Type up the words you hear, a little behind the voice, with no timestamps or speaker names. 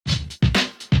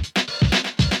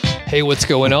Hey, what's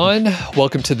going on?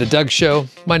 Welcome to The Doug Show.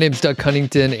 My name's Doug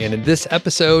Cunnington, and in this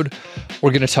episode,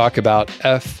 we're going to talk about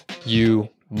FU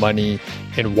money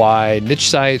and why niche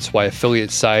sites, why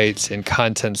affiliate sites, and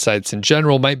content sites in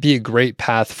general might be a great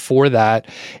path for that,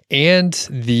 and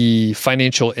the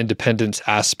financial independence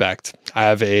aspect. I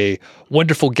have a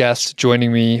wonderful guest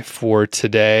joining me for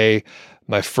today,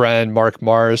 my friend Mark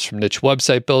Mars from Niche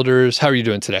Website Builders. How are you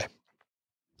doing today?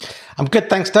 I'm good,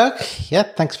 thanks, Doug. Yeah,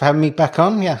 thanks for having me back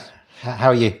on. Yeah, how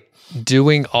are you?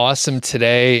 Doing awesome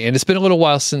today. And it's been a little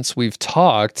while since we've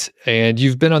talked, and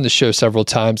you've been on the show several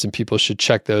times, and people should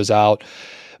check those out.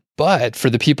 But for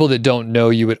the people that don't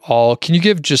know you at all, can you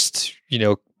give just,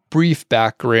 brief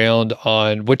background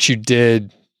on what you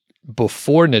did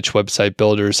before Niche Website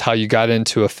Builders, how you got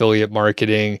into affiliate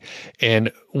marketing,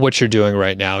 and what you're doing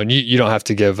right now? And you don't have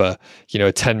to give a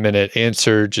 10-minute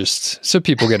answer, just so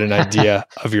people get an idea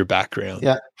of your background.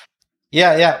 Yeah.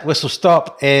 Whistle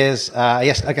Stop is,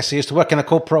 yes, I guess I used to work in the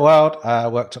corporate world. I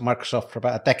worked at Microsoft for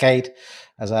about a decade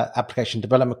as an application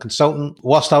development consultant.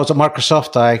 Whilst I was at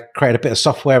Microsoft, I created a bit of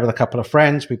software with a couple of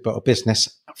friends. We built a business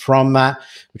from that,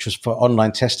 which was for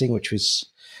online testing, which was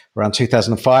around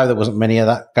 2005. There wasn't many of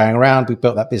that going around. We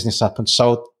built that business up and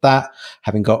sold that,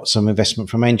 having got some investment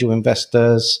from angel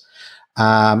investors.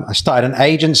 I started an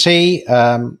agency,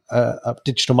 a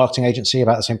digital marketing agency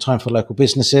about the same time for local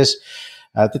businesses.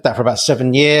 Did that for about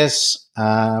 7 years,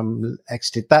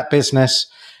 exited that business,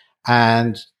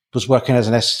 and was working as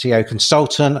an SEO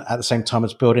consultant at the same time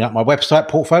as building up my website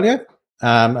portfolio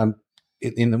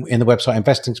in the website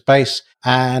investing space.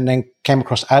 And then came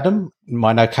across Adam,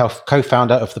 my now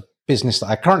co-founder of the business that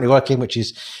I currently work in, which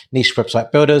is Niche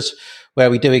Website Builders,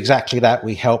 where we do exactly that.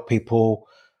 We help people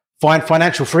find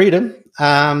financial freedom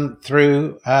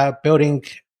through building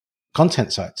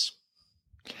content sites.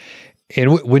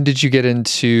 And when did you get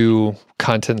into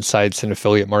content sites and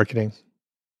affiliate marketing?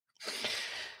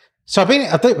 So I've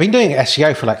been doing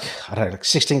SEO for like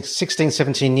 16,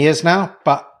 17 years now,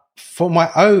 but for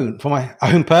my own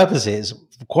purposes,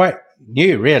 quite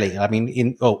new, really. I mean,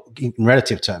 in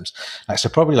relative terms, so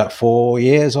probably like 4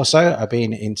 years or so, I've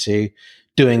been into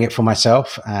doing it for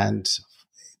myself, and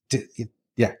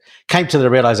came to the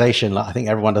realization, like I think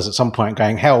everyone does at some point,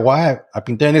 going, hell, why I've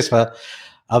been doing this for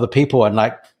other people, and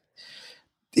like,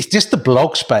 it's just the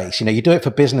blog space. You do it for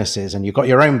businesses and you've got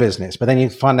your own business, but then you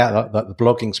find out the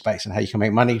blogging space and how you can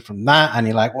make money from that. And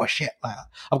you're like, well, shit,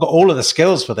 I've got all of the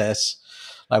skills for this.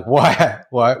 Like, why?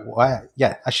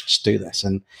 Yeah, I should just do this.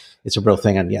 And it's a real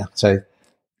thing. And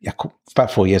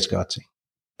about 4 years ago, I'd say.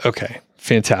 Okay,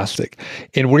 fantastic.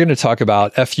 And we're going to talk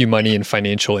about FU money and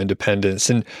financial independence.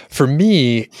 And for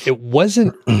me, it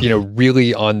wasn't,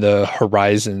 really on the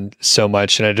horizon so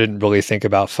much. And I didn't really think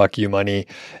about fuck you money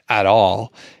at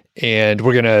all. And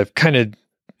we're going to kind of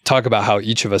talk about how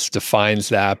each of us defines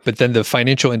that. But then the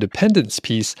financial independence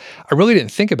piece, I really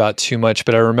didn't think about too much,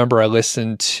 but I remember I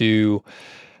listened to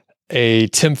a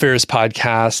Tim Ferriss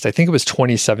podcast, I think it was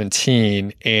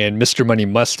 2017, and Mr. Money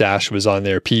Mustache was on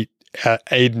there, Pete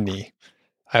Adeney.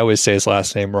 I always say his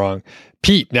last name wrong.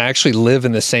 Pete, and I actually live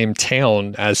in the same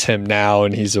town as him now,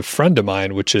 and he's a friend of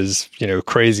mine, which is,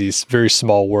 crazy. It's a very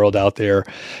small world out there.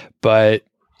 But,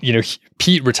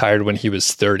 Pete retired when he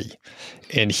was 30,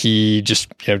 and he just,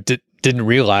 didn't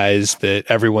realize that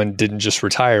everyone didn't just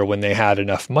retire when they had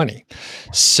enough money.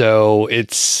 So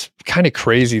it's kind of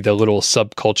crazy, the little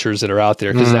subcultures that are out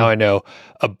there, because now I know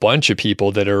a bunch of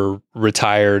people that are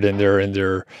retired and they're in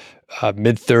their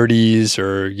mid 30s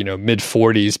or, mid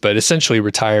 40s, but essentially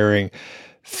retiring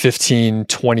 15,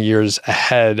 20 years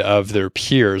ahead of their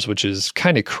peers, which is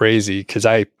kind of crazy, because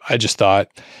I just thought,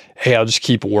 hey, I'll just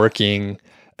keep working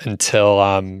until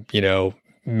I'm,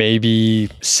 maybe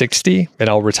 60, and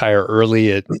I'll retire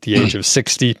early at the age of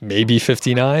 60, maybe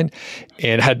 59,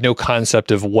 and had no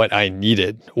concept of what I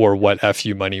needed or what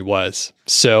FU money was.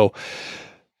 So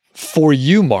for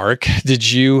you, Mark,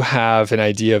 did you have an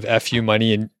idea of FU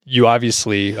money? And you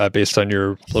obviously, based on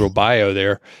your little bio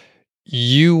there,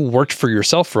 you worked for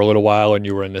yourself for a little while, and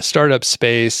you were in the startup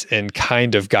space and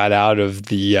kind of got out of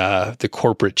the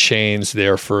corporate chains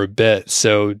there for a bit.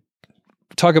 So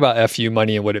talk about FU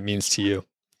money and what it means to you.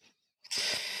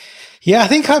 Yeah, I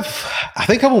think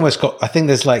I've almost got, I think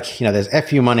there's there's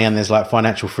FU money and there's like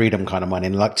financial freedom kind of money,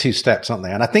 and like two steps, aren't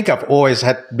they? And I think I've always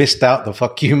missed out the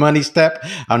fuck you money step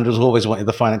and was always wanted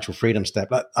the financial freedom step.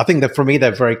 I think that for me,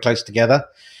 they're very close together.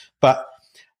 But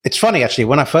it's funny, actually,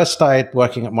 when I first started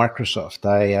working at Microsoft,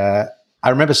 I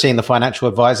remember seeing the financial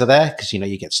advisor there, because,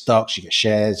 you get stocks, you get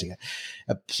shares, you get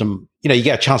you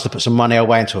get a chance to put some money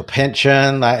away into a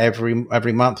pension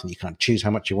every month, and you kind of choose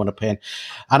how much you want to pay in.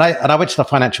 And I went to the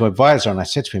financial advisor and I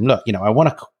said to him, look, I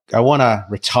want to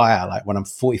retire like when I'm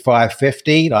 45,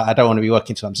 50. Like, I don't want to be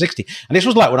working until I'm 60. And this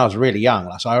was like when I was really young.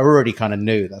 Like, so I already kind of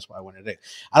knew that's what I wanted to do.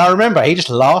 And I remember he just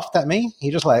laughed at me.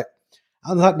 He just like,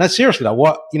 I was like, no, seriously, like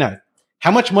what,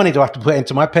 how much money do I have to put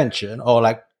into my pension or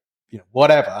like,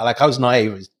 whatever. Like I was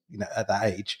naive, at that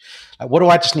age. Like, what do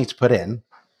I just need to put in?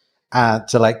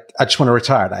 To like, I just want to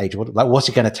retire at that age. What's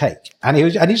it going to take? And he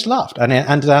just laughed. And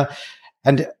I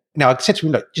said to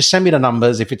him, look, just send me the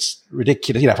numbers if it's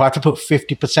ridiculous. If I have to put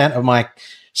 50% of my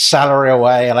salary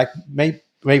away, like maybe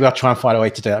I'll try and find a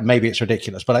way to do it. Maybe it's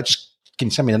ridiculous, but can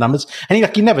you send me the numbers?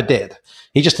 And he never did.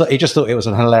 He just thought it was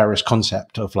an hilarious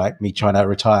concept of like me trying to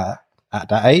retire at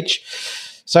that age.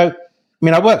 So,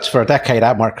 I worked for a decade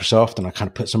at Microsoft and I kind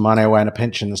of put some money away in a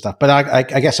pension and stuff. But I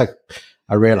guess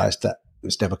I realized that it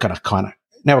was never going to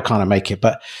never make it.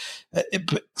 But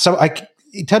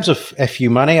in terms of FU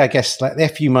money, I guess like the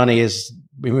FU money is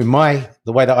the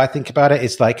way that I think about it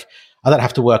is like I don't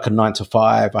have to work a 9 to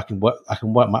 5. I can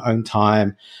work my own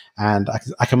time, and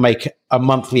I can make a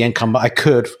monthly income.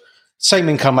 But same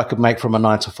income I could make from a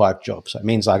 9 to 5 job. So it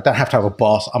means I don't have to have a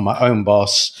boss. I'm my own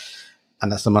boss,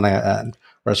 and that's the money I earn.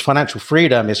 Whereas financial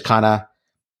freedom is kind of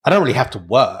I don't really have to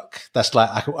work. That's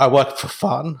like I work for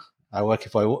fun. I work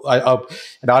if I don't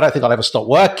think I'll ever stop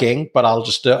working, but I'll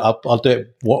just do it. I'll do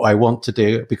it what I want to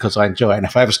do because I enjoy it. And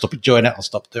if I ever stop enjoying it, I'll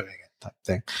stop doing it. Type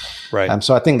thing. Right.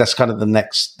 So I think that's kind of the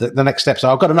next step.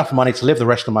 So I've got enough money to live the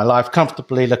rest of my life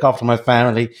comfortably, look after my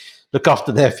family, look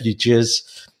after their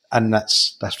futures, and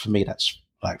that's for me. That's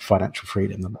like financial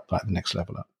freedom, like the next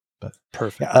level up. But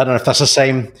perfect. Yeah, I don't know if that's the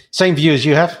same view as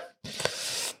you have.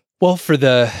 Well, for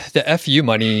the FU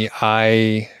money,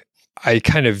 I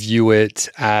kind of view it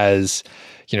as,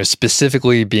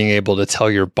 specifically being able to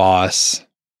tell your boss,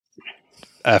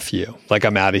 F you, like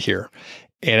I'm out of here.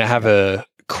 And I have a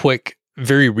quick,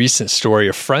 very recent story.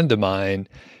 A friend of mine,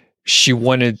 she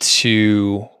wanted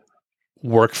to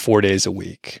work 4 days a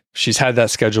week. She's had that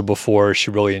schedule before.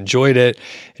 She really enjoyed it.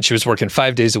 And she was working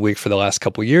 5 days a week for the last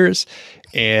couple of years.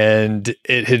 And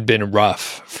it had been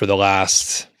rough for the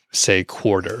last, say,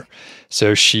 quarter.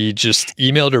 So she just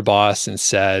emailed her boss and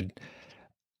said,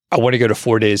 I want to go to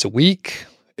 4 days a week.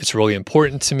 It's really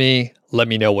important to me. Let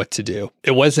me know what to do.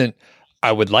 It wasn't,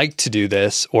 I would like to do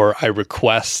this, or I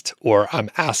request, or I'm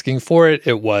asking for it.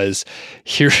 It was,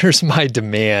 here's my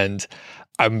demand.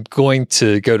 I'm going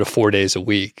to go to 4 days a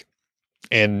week.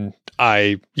 And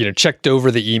I, checked over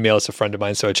the email. It's a friend of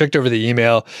mine. So I checked over the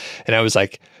email and I was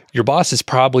like, your boss is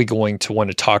probably going to want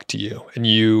to talk to you and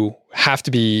you have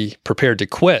to be prepared to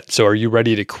quit. So are you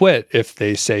ready to quit if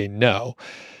they say no?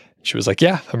 She was like,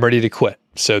 yeah, I'm ready to quit.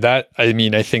 So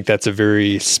I think that's a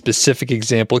very specific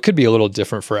example. It could be a little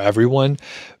different for everyone,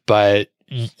 but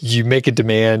you make a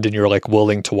demand and you're like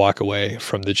willing to walk away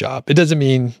from the job. It doesn't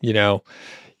mean,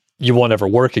 you won't ever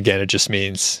work again. It just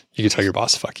means you can tell your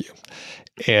boss, fuck you.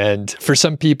 And for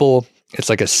some people, it's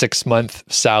like a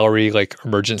 6-month salary, like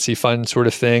emergency fund sort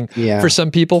of thing. Yeah. For some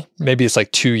people, maybe it's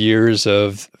like 2 years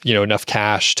of, enough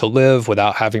cash to live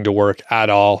without having to work at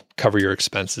all, cover your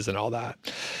expenses and all that.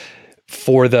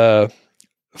 For the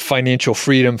financial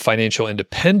freedom, financial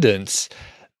independence,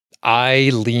 I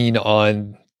lean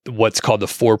on what's called the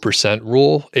 4%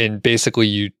 rule. And basically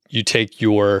you take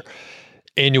your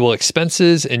annual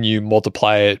expenses and you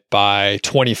multiply it by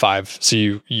 25. So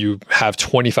you have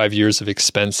 25 years of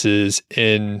expenses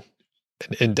in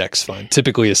an index fund,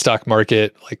 typically a stock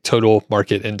market, like total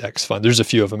market index fund. There's a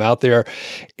few of them out there.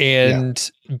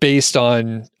 And based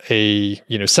on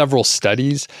several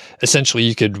studies, essentially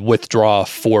you could withdraw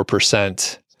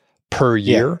 4% per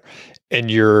year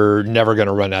and you're never going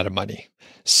to run out of money.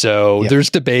 So there's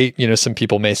debate, some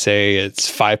people may say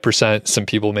it's 5%, some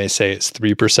people may say it's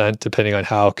 3%, depending on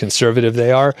how conservative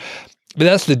they are. But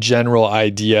that's the general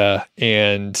idea.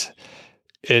 And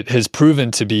it has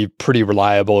proven to be pretty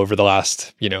reliable over the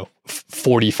last,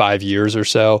 45 years or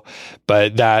so.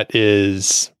 But that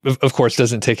is, of course,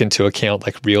 doesn't take into account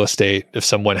like real estate. If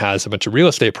someone has a bunch of real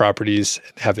estate properties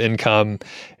and have income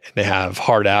and they have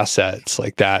hard assets,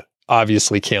 like that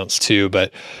obviously counts too.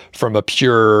 But from a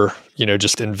pure,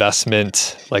 just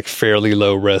investment, like fairly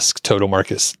low risk, total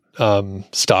market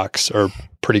stocks are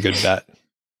pretty good bet.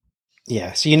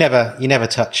 Yeah. So you never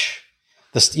touch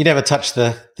this. You never touch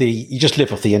you just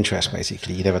live off the interest,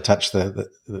 basically. You never touch the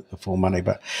full money.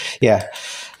 But yeah,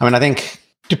 I think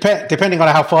depending on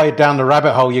how far down the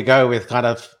rabbit hole you go with kind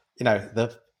of,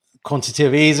 the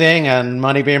quantitative easing and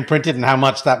money being printed and how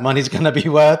much that money's going to be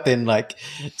worth in like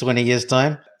 20 years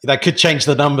time, that could change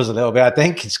the numbers a little bit. I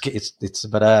think it's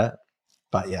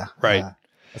but yeah, right.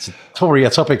 That's probably a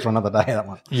topic for another day. That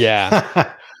one.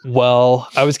 Yeah. Well,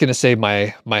 I was going to say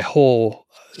my whole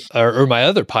or my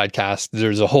other podcast,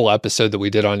 there's a whole episode that we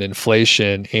did on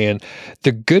inflation. And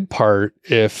the good part,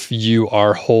 if you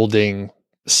are holding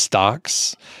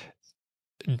stocks,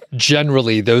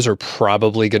 generally those are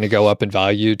probably going to go up in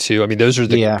value too. I mean, those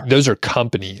are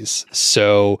companies.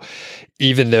 So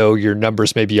even though your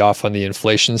numbers may be off on the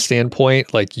inflation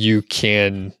standpoint, like you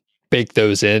can bake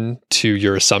those in to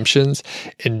your assumptions,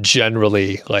 and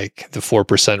generally like the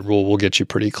 4% rule will get you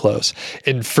pretty close.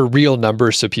 And for real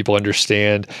numbers, so people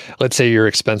understand, let's say your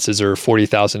expenses are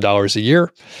 $40,000 a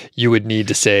year, you would need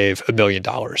to save $1 million.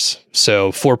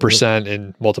 So 4%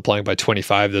 and multiplying by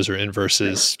 25, those are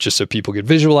inverses, just so people could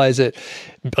visualize it.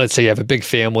 Let's say you have a big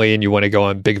family and you want to go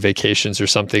on big vacations or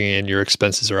something, and your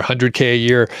expenses are $100K a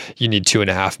year, you need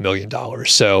 $2.5 million.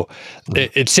 So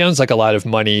it sounds like a lot of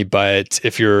money, but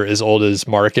if you're as old as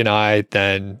Mark and I,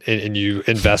 then and you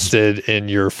invested in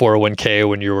your 401k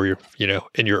when you were,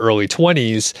 in your early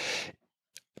 20s,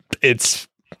 it's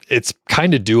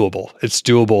kind of doable. It's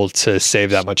doable to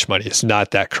save that much money. It's not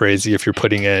that crazy if you're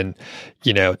putting in,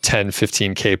 10,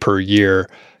 15K per year,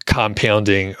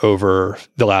 compounding over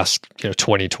the last,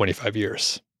 20, 25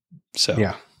 years. So,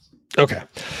 yeah. Okay.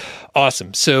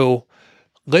 Awesome. So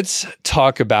let's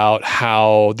talk about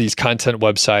how these content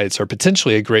websites are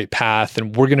potentially a great path.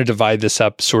 And we're going to divide this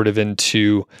up sort of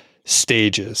into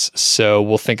stages. So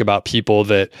we'll think about people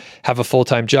that have a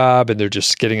full-time job and they're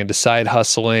just getting into side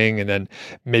hustling, and then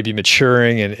maybe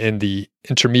maturing and in the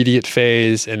intermediate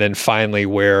phase, and then finally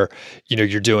where,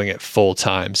 you're doing it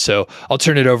full-time. So I'll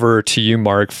turn it over to you,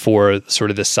 Mark, for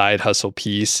sort of the side hustle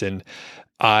piece, and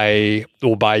I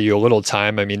will buy you a little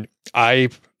time. I mean, I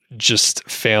just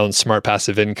found Smart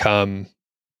Passive Income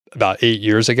about 8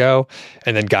 years ago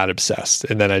and then got obsessed.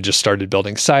 And then I just started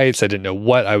building sites. I didn't know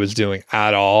what I was doing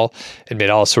at all and made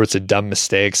all sorts of dumb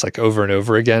mistakes like over and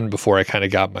over again before I kind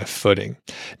of got my footing.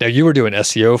 Now, you were doing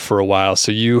SEO for a while,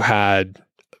 so you had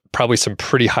probably some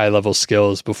pretty high level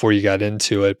skills before you got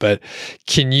into it. But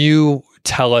can you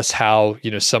tell us how,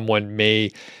 someone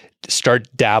may start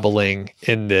dabbling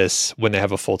in this when they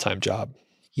have a full-time job?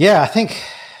 Yeah, I think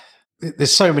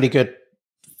there's so many good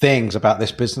things about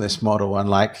this business model, and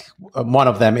one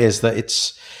of them is that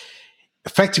it's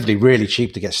effectively really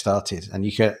cheap to get started, and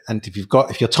if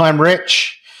you're time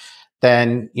rich,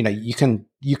 then you can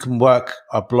work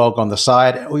a blog on the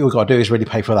side. All you've got to do is really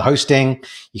pay for the hosting.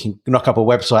 You can knock up a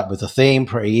website with a theme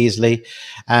pretty easily,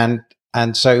 and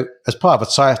so as part of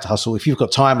a side hustle, if you've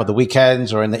got time on the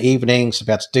weekends or in the evenings to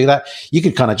be able to do that, you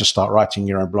could kind of just start writing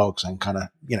your own blogs and kind of,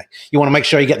 you want to make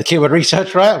sure you get the keyword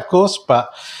research right, of course,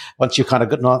 but once you've kind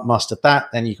of mastered that,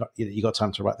 then you got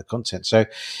time to write the content. So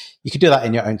you can do that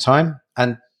in your own time.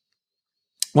 And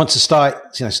once the site,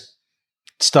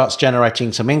 starts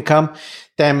generating some income,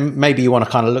 then maybe you want to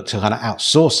kind of look to kind of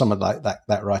outsource some of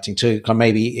that writing too, kind of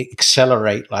maybe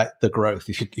accelerate like the growth.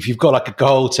 If you've got like a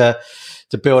goal to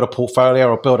build a portfolio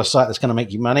or build a site that's going to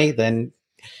make you money, then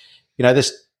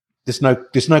there's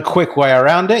no quick way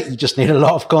around it. You just need a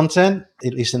lot of content,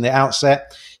 at least in the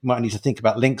outset. You might need to think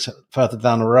about links further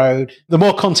down the road. The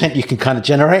more content you can kind of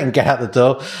generate and get out the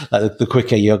door, the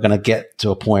quicker you're going to get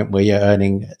to a point where you're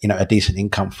earning, a decent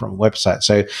income from a website.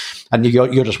 So, and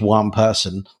you're just one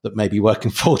person that may be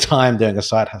working full time doing a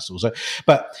side hustle. So,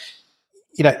 but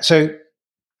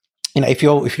if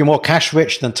you're more cash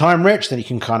rich than time rich, then you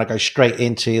can kind of go straight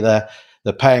into the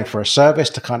paying for a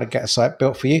service to kind of get a site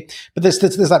built for you. But there's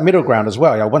that middle ground as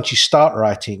well. Once you start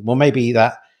writing, well, maybe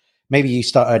you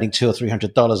start earning $200 or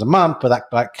 $300 a month, but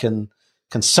that can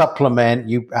supplement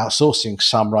you outsourcing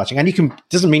some writing. And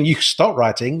doesn't mean you stop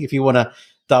writing. If you want to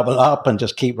double up and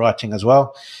just keep writing as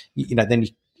well, then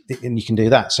you can do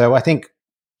that. So I think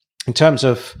in terms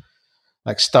of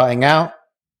like starting out,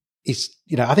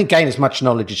 I think gain as much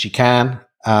knowledge as you can.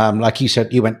 Like you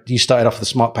said, you started off with the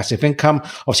Smart Passive Income.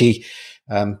 Obviously,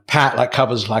 Pat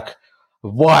covers like a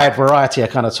wide variety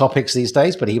of kind of topics these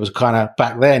days, but he was kind of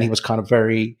back then, he was kind of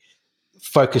very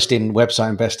focused in website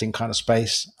investing kind of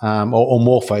space, or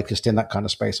more focused in that kind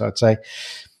of space, I would say.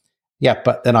 Yeah,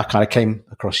 but then I kind of came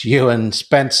across you and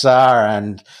Spencer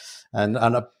and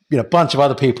a bunch of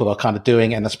other people that are kind of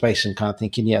doing it in the space and kind of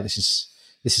thinking, yeah, this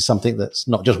is something that's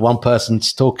not just one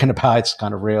person's talking about, it's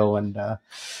kind of real. And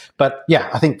but yeah,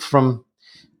 I think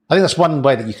that's one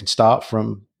way that you can start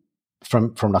from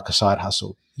like a side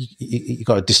hustle. You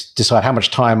got to decide how much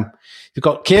time. If you've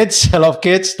got kids, I love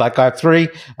kids. Like I have 3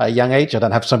 at a young age. I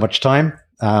don't have so much time.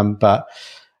 But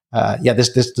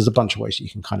there's a bunch of ways you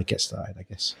can kind of get started, I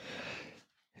guess.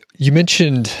 You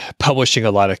mentioned publishing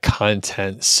a lot of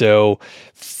content. So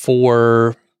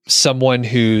for someone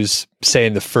who's, say,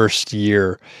 in the first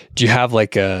year, do you have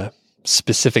like a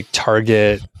specific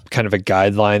target kind of a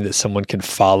guideline that someone can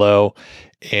follow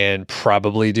and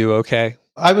probably do okay?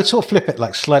 I would sort of flip it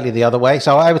like slightly the other way.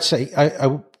 So I would say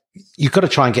you've got to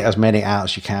try and get as many out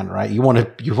as you can, right? You want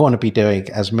to be doing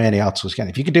as many articles as you can.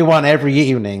 If you can do one every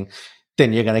evening,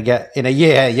 then you're going to get, in a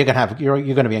year, you're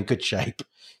going to be in good shape.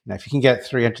 If you can get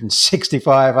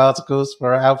 365 articles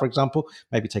per hour, for example,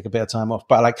 maybe take a bit of time off.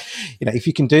 But if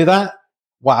you can do that,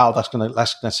 wow, that's going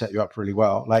to set you up really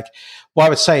well. Like, what I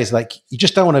would say is, like, you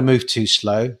just don't want to move too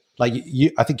slow. Like,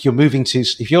 I think you're moving too.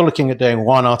 If you're looking at doing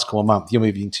one article a month, you're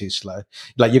moving too slow.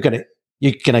 Like, you're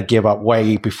gonna give up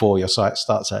way before your site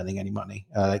starts earning any money.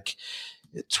 Like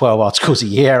 12 articles a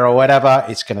year or whatever,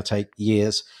 it's going to take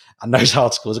years. And those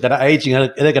articles are going to age. They're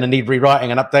going to need rewriting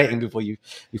and updating before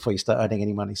you start earning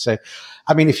any money. So,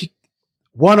 I mean, if you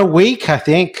one a week, I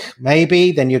think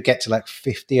maybe then you'll get to like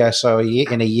 50 or so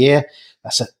in a year.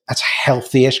 That's a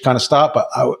healthy-ish kind of start. But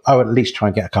I would at least try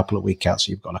and get a couple of weeks out,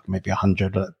 so you've got like maybe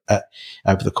 100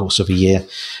 over the course of a year,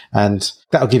 and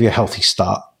that'll give you a healthy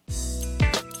start.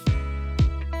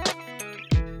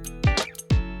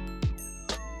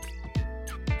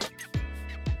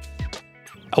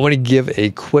 I want to give a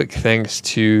quick thanks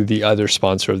to the other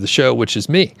sponsor of the show, which is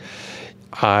me.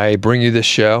 I bring you this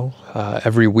show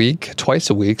every week, twice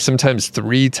a week, sometimes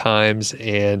 3 times,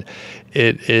 and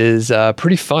it is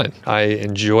pretty fun. I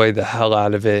enjoy the hell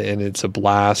out of it, and it's a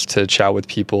blast to chat with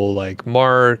people like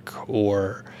Mark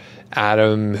or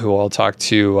Adam, who I'll talk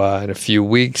to in a few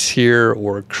weeks here,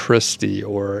 or Christy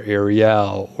or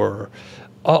Ariel, or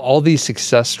all these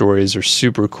success stories are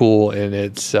super cool, and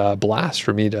it's a blast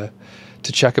for me to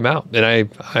check them out. And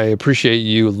I appreciate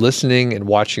you listening and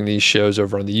watching these shows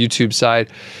over on the YouTube side.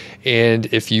 And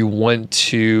if you want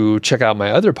to check out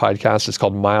my other podcast, it's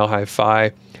called Mile High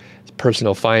Fi. It's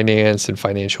personal finance and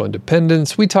financial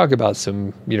independence. We talk about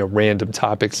some, random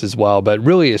topics as well, but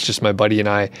really it's just my buddy and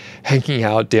I hanging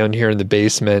out down here in the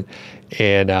basement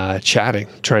and chatting,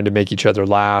 trying to make each other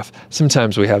laugh.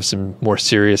 Sometimes we have some more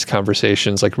serious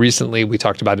conversations. Like recently, we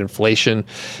talked about inflation.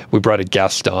 We brought a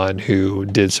guest on who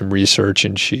did some research,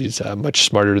 and she's much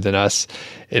smarter than us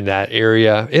in that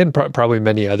area, and probably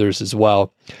many others as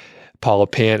well. Paula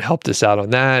Pant helped us out on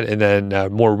that. And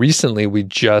then more recently, we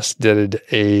just did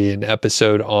an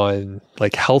episode on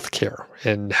like healthcare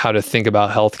and how to think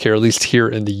about healthcare, at least here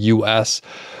in the US,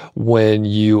 when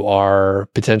you are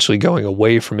potentially going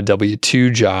away from a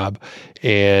W-2 job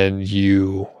and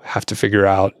you have to figure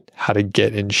out how to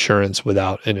get insurance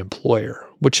without an employer,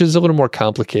 which is a little more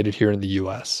complicated here in the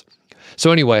US.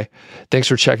 So anyway, thanks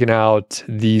for checking out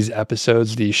these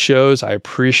episodes, these shows. I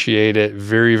appreciate it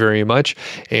very, very much.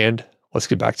 And let's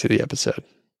get back to the episode.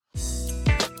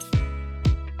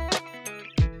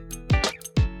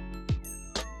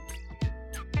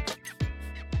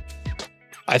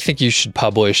 I think you should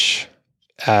publish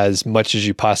as much as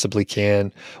you possibly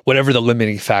can, whatever the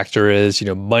limiting factor is,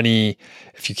 money,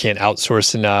 if you can't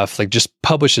outsource enough, like just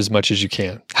publish as much as you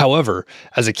can. However,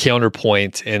 as a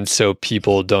counterpoint, and so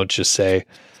people don't just say,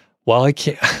 well, I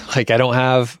can't, I don't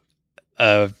have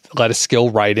a lot of skill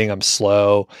writing, I'm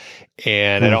slow,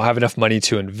 and I don't have enough money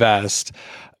to invest,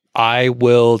 I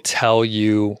will tell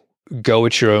you, go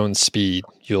at your own speed.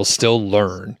 You'll still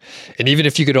learn. And even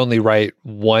if you could only write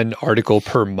 1 article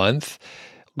per month,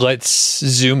 let's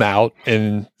zoom out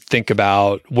and think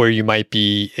about where you might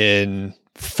be in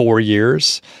 4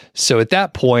 years. So at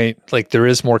that point, like there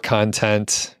is more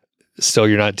content. Still,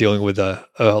 you're not dealing with a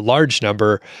large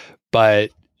number,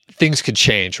 but things could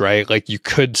change, right? Like you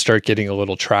could start getting a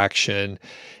little traction.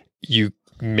 You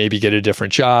maybe get a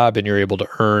different job and you're able to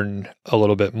earn a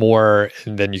little bit more,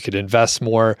 and then you could invest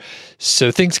more.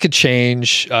 So things could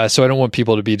change. So I don't want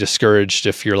people to be discouraged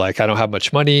if you're like, I don't have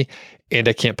much money and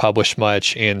I can't publish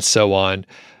much and so on.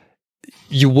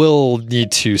 You will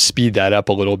need to speed that up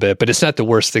a little bit, but it's not the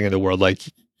worst thing in the world. Like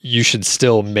you should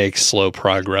still make slow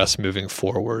progress moving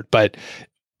forward. But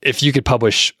if you could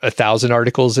publish 1,000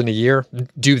 articles in a year,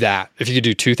 do that. If you could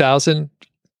do 2,000,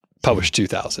 publish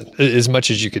 2,000, as much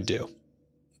as you could do.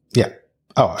 Yeah.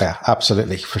 Oh, yeah,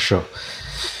 absolutely. For sure.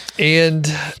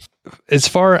 And as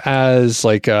far as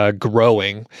like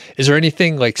growing, is there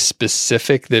anything like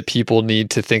specific that people need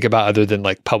to think about other than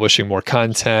like publishing more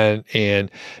content and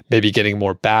maybe getting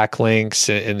more backlinks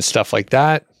and stuff like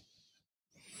that?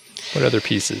 What other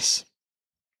pieces?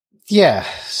 Yeah.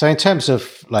 So in terms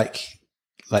of like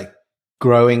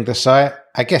growing the site,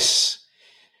 I guess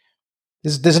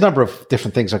there's a number of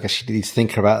different things I guess you need to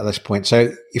think about at this point.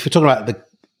 So if you're talking about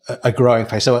a growing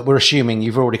phase, so we're assuming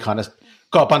you've already kind of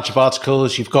got a bunch of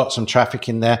articles, you've got some traffic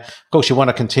in there. Of course, you want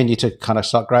to continue to kind of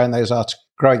start growing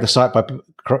growing the site by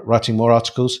writing more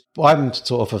articles. I'm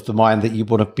sort of the mind that you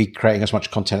want to be creating as much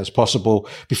content as possible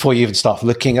before you even start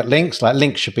looking at links. Like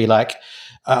links should be like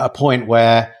at a point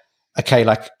where, okay,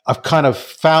 like I've kind of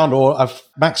found or I've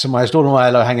maximized all of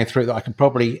my low hanging fruit that I can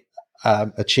probably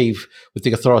achieve with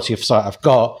the authority of site I've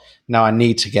got. Now I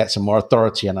need to get some more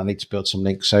authority and I need to build some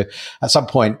links. So at some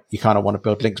point you kind of want to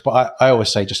build links, but I always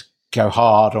say just go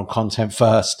hard on content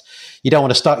first. You don't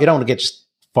want to get just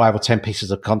 5 or 10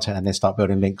 pieces of content and then start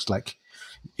building links. Like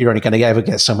you're only going to ever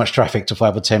get so much traffic to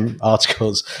 5 or 10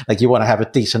 articles. Like you want to have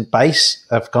a decent base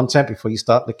of content before you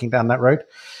start looking down that road.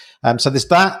 So there's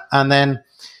that. And then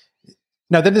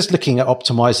there's looking at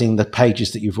optimizing the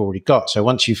pages that you've already got. So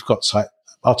once you've got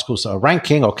articles that are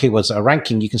ranking or keywords that are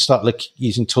ranking, you can start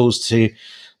using tools to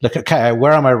look at, okay,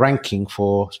 where am I ranking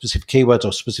for specific keywords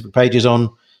or specific pages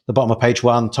on the bottom of page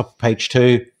 1, top of page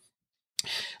 2?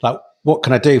 Like, what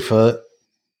can I do for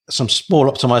some small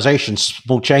optimizations,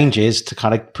 small changes to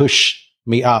kind of push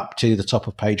me up to the top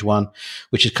of page 1,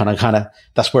 which is kind of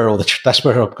that's where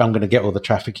I'm going to get all the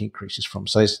traffic increases from.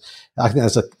 So I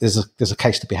think there's a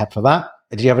case to be had for that.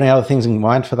 Do you have any other things in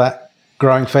mind for that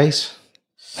growing phase?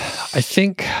 I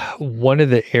think one of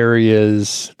the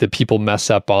areas that people mess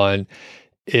up on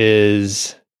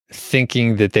is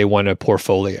thinking that they want a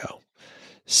portfolio.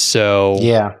 So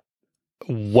yeah,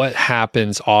 what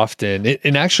happens often,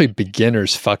 and actually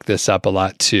beginners fuck this up a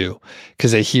lot too,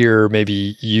 because they hear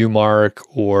maybe you, Mark,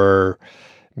 or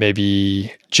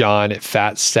maybe John at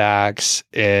Fat Stacks,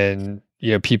 and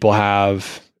people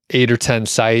have 8 or 10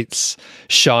 sites.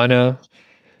 Shauna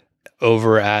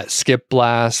over at Skip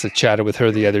Blast, I chatted with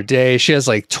her the other day. She has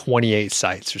like 28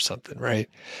 sites or something, right?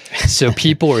 So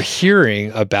people are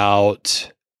hearing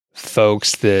about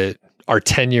folks that are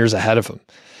 10 years ahead of them.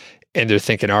 And they're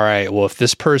thinking, all right, well, if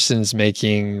this person's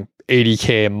making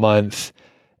 $80K a month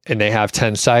and they have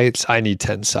 10 sites, I need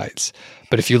 10 sites.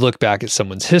 But if you look back at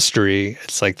someone's history,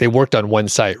 it's like they worked on one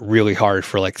site really hard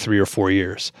for like 3 or 4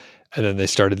 years. And then they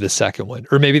started the second one.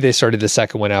 Or maybe they started the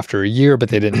second one after a year, but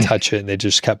they didn't touch it and they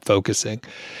just kept focusing.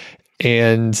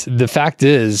 And the fact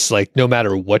is, like, no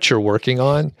matter what you're working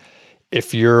on,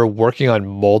 if you're working on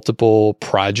multiple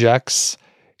projects,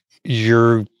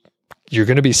 you're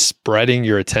going to be spreading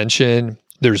your attention.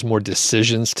 There's more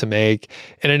decisions to make.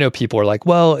 And I know people are like,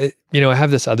 well, I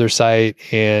have this other site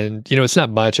and, it's not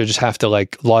much. I just have to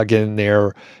like log in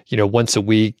there, once a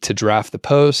week to draft the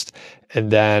post. And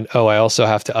then, I also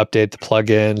have to update the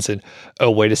plugins and,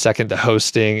 wait a second, the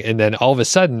hosting. And then all of a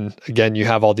sudden, again, you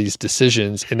have all these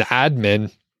decisions and the admin,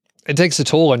 it takes a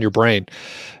toll on your brain.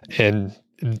 And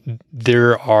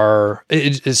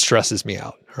it stresses me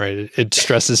out, right? It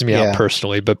stresses me out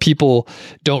personally, but people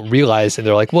don't realize, and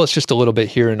they're like, well, it's just a little bit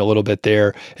here and a little bit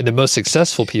there. And the most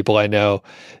successful people I know,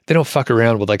 they don't fuck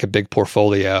around with like a big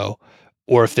portfolio,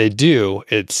 or if they do,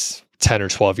 it's 10 or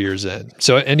 12 years in.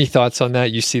 So any thoughts on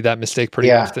that? You see that mistake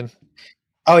pretty often?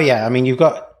 Oh yeah. I mean, you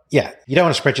don't want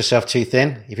to spread yourself too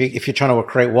thin. If you're trying to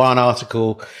create one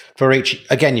article for each,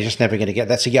 again, you're just never going to get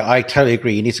that. So yeah, I totally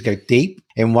agree. You need to go deep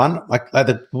in one. Like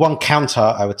the one counter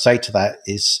I would say to that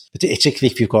is,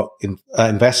 particularly if you've got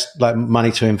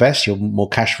money to invest, you're more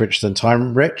cash rich than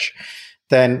time rich.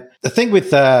 Then the thing with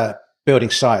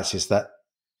building sites is that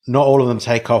not all of them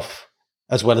take off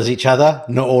as well as each other.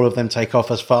 Not all of them take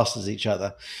off as fast as each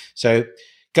other. So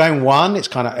going one, it's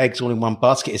kind of eggs all in one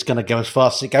basket. It's going to go as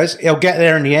fast as it goes. It'll get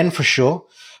there in the end for sure.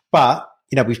 But,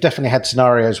 we've definitely had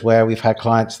scenarios where we've had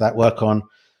clients that work on,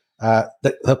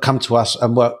 that have come to us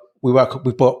and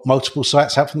we've bought multiple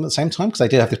sites out from them at the same time because they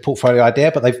do have this portfolio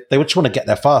idea, but they just want to get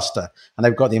there faster and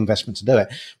they've got the investment to do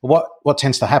it. But what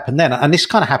tends to happen then, and this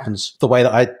kind of happens the way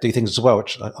that I do things as well,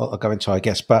 which I'll go into, I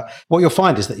guess, but what you'll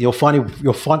find is that you'll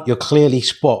clearly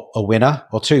spot a winner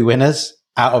or 2 winners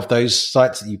out of those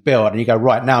sites that you build, and you go,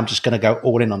 right, now I'm just going to go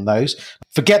all in on those.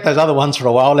 Forget those other ones for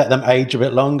a while, let them age a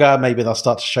bit longer. Maybe they'll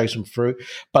start to show some fruit,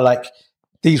 but like,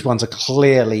 these ones are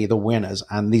clearly the winners,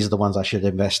 and these are the ones I should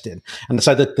invest in. And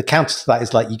so the counter to that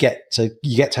is like you get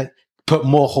to put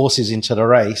more horses into the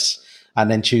race and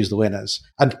then choose the winners.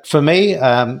 And for me,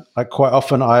 quite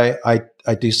often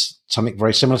I do something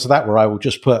very similar to that, where I will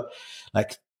just put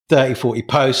like 30, 40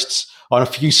 posts on a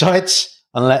few sites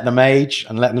and let them age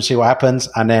and let them see what happens,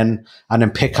 and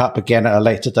then pick up again at a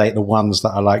later date the ones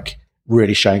that are like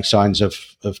really showing signs of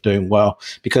doing well.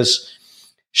 Because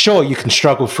sure, you can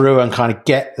struggle through and kind of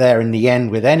get there in the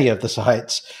end with any of the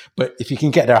sites, but if you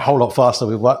can get there a whole lot faster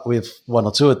with 1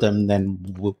 or 2 of them, then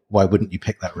why wouldn't you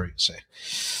pick that route? So,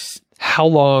 how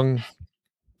long,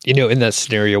 in that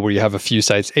scenario where you have a few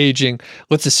sites aging,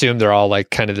 let's assume they're all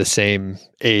like kind of the same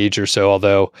age or so,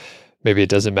 although maybe it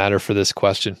doesn't matter for this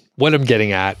question. What I'm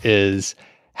getting at is,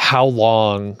 how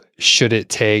long should it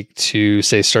take to,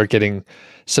 say, start getting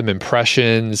some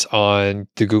impressions on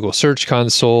the Google Search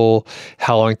Console,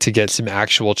 how long to get some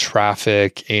actual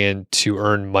traffic and to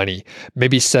earn money?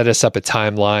 Maybe set us up a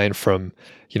timeline from,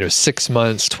 6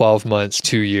 months, 12 months,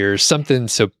 2 years, something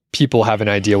so people have an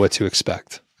idea what to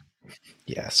expect.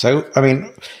 Yeah. So, I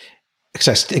mean, I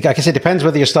guess it depends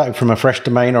whether you're starting from a fresh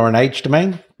domain or an age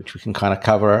domain, which we can kind of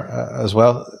cover as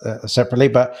well separately.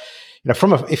 But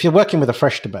if you're working with a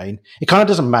fresh domain, it kind of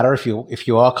doesn't matter if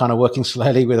you are kind of working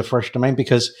slowly with a fresh domain,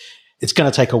 because it's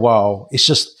going to take a while. It's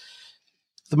just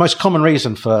the most common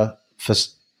reason for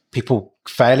people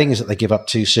failing is that they give up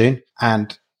too soon.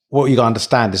 And what you got to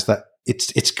understand is that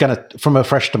it's going to, from a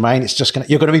fresh domain,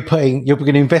 you're going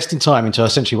to be investing time into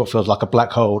essentially what feels like a black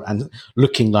hole and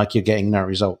looking like you're getting no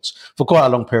results for quite a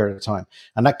long period of time.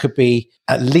 And that could be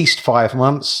at least 5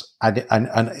 months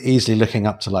and easily looking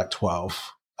up to like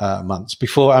 12 months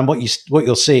before. And what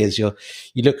you'll see is you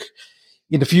look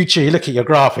in the future, you look at your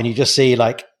graph and you just see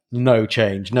like no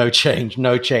change,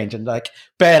 and like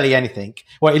barely anything.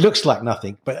 Well, it looks like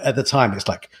nothing, but at the time it's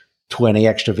like 20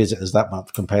 extra visitors that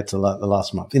month compared to the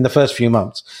last month in the first few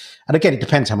months. And again, it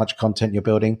depends how much content you're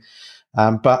building.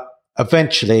 But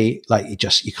eventually, like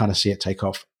you kind of see it take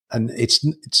off. And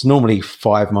it's normally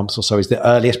 5 months or so is the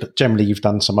earliest, but generally you've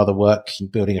done some other work in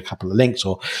building a couple of links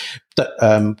or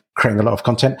creating a lot of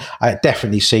content. I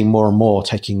definitely see more and more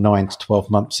taking 9 to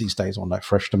 12 months these days on like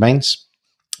fresh domains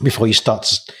before you start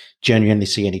to genuinely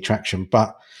see any traction.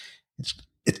 But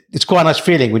it's quite a nice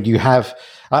feeling when you have,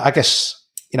 I guess,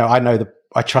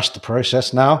 I trust the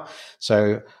process now.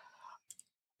 So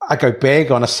I go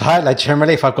big on a site. Like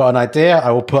generally, if I've got an idea,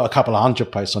 I will put a couple of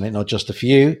 100 posts on it, not just a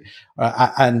few,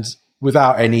 and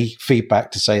without any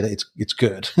feedback to say that it's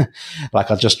good. Like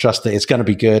I just trust that it's going to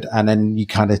be good, and then you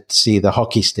kind of see the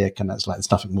hockey stick, and it's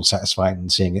nothing more satisfying than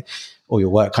seeing it, all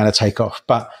your work kind of take off.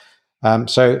 But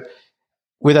so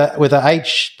with an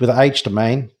age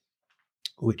domain,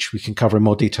 which we can cover in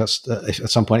more details at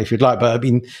some point if you'd like, but I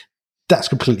mean, that's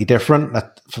completely different.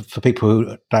 For people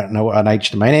who don't know what an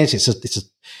age domain is,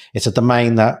 it's a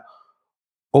domain that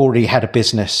already had a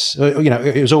business.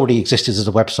 It was already existed as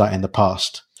a website in the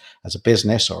past, as a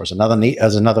business or as another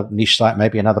niche site,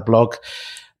 maybe another blog.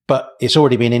 But it's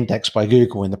already been indexed by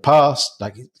Google in the past.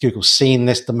 Like Google's seen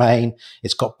this domain.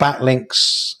 It's got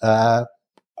backlinks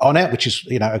on it, which is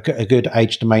a good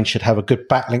age domain should have a good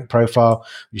backlink profile,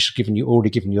 which is already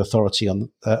given you authority on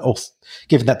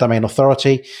giving that domain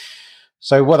authority.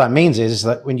 So what that means is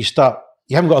that when you start,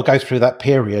 you haven't got to go through that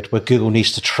period where Google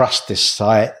needs to trust this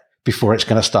site before it's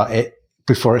going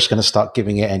to start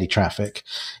giving it any traffic.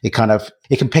 It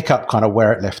can pick up kind of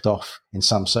where it left off in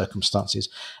some circumstances.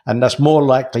 And that's more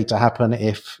likely to happen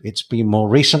if it's been more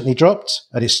recently dropped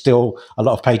and it's still, a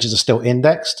lot of pages are still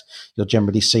indexed. You'll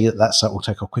generally see that site will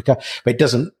take off quicker, but it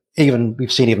doesn't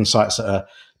we've seen even sites that are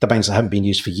domains that haven't been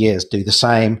used for years do the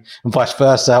same, and vice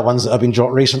versa. Ones that have been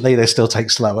dropped recently, they still take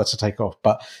slower to take off,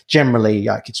 but generally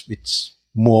like it's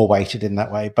more weighted in that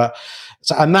way. But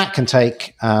and that can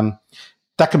take,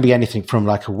 that can be anything from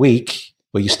like a week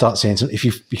where you start seeing some, if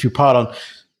you pile on,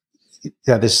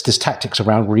 there's tactics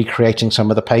around recreating some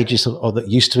of the pages or that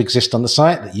used to exist on the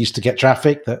site that used to get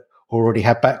traffic that already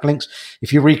have backlinks.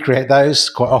 If you recreate those,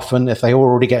 quite often, if they're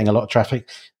already getting a lot of traffic,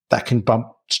 that can bump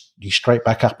you straight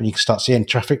back up and you can start seeing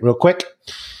traffic real quick.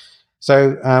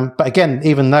 So, but again,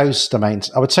 even those domains,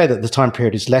 I would say that the time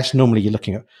period is less. Normally you're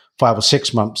looking at 5 or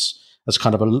 6 months as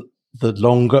kind of the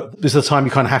longer, this is the time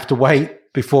you kind of have to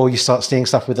wait before you start seeing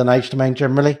stuff with an age domain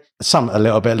generally. Some a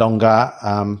little bit longer,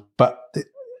 but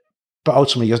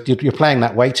ultimately you're playing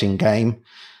that waiting game.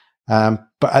 But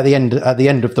at the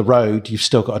end of the road, you've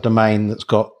still got a domain that's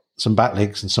got some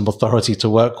backlinks and some authority to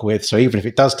work with. So even if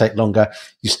it does take longer,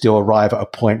 you still arrive at a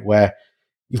point where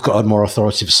you've got a more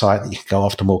authoritative site that you can go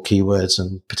after more keywords,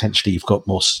 and potentially you've got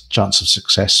more chance of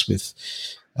success with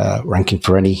ranking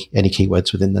for any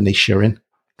keywords within the niche you're in.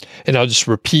 And I'll just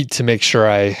repeat to make sure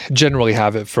I generally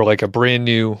have it for like a brand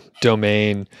new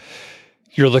domain.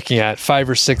 You're looking at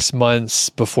 5 or 6 months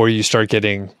before you start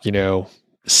getting,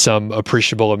 some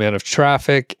appreciable amount of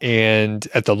traffic. And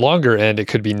at the longer end, it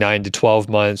could be 9 to 12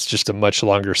 months, just a much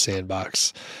longer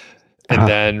sandbox. And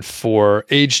then for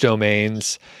age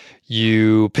domains,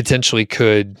 you potentially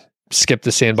could skip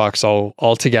the sandbox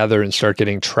altogether and start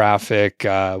getting traffic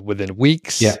within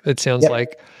weeks, it sounds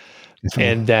like.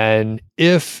 And then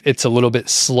if it's a little bit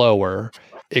slower,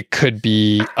 it could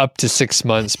be up to 6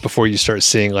 months before you start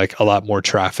seeing like a lot more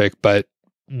traffic. But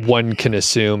one can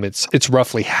assume it's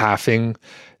roughly halving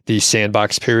the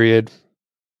sandbox period,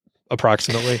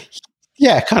 approximately.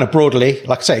 Yeah, kind of broadly.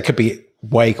 Like I say, it could be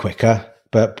way quicker,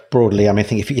 but broadly, I mean, I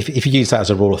think if you use that as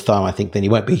a rule of thumb, I think then you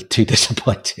won't be too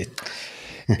disappointed.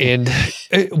 And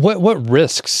what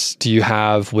risks do you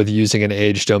have with using an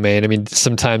age domain? I mean,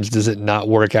 sometimes does it not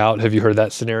work out? Have you heard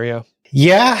that scenario?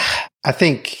 Yeah, I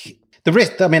think the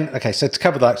risk. I mean, okay, so to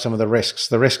cover like some of the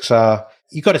risks are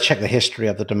you've got to check the history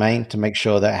of the domain to make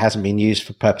sure that it hasn't been used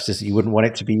for purposes that you wouldn't want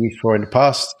it to be used for in the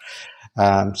past.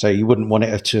 So you wouldn't want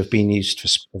it to have been used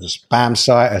as a spam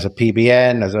site, as a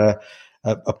PBN, as a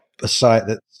site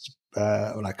that's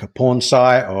like a porn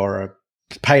site or a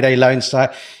payday loan site.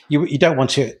 You don't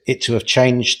want it to have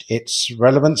changed its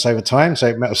relevance over time. So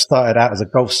it might have started out as a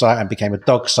golf site and became a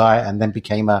dog site, and then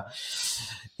became a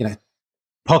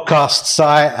podcast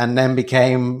site, and then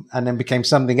became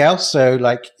something else. So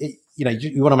like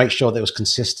you want to make sure there was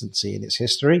consistency in its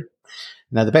history.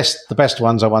 Now the best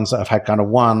ones are ones that have had kind of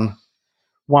one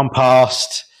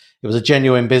past. It was a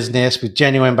genuine business with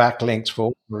genuine backlinks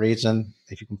for whatever reason.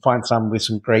 If you can find some with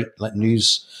some great like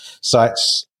news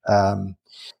sites,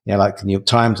 like the New York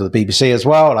Times or the BBC as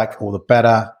well, like all the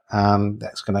better.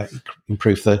 That's going to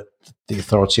improve the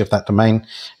authority of that domain and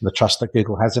the trust that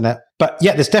Google has in it. But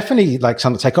yeah, there's definitely like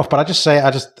some to take off. But I would just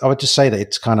say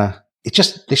that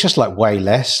it's just like way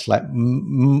less. Like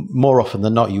more often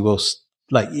than not, you will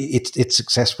like it's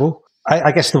successful.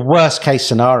 I guess the worst case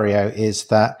scenario is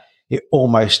that it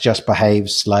almost just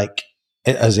behaves like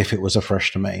as if it was a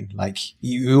fresh domain. Like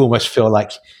you almost feel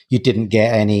like you didn't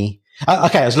get any.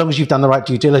 Okay, as long as you've done the right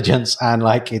due diligence and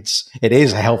like it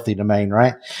is a healthy domain,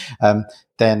 right?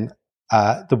 Then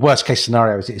the worst case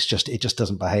scenario is it just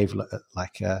doesn't behave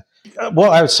like.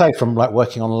 What I would say from like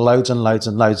working on loads and loads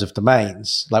and loads of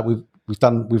domains, like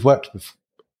we've worked with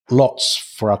lots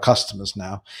for our customers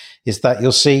now, is that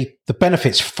you'll see the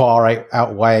benefits far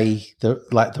outweigh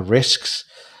the risks.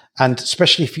 And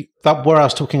especially where I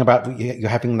was talking about, you're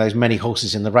having those many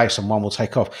horses in the race and one will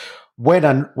take off. When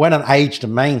an age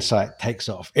domain site takes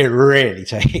off, it really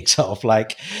takes off.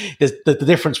 Like there's the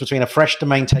difference between a fresh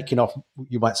domain taking off,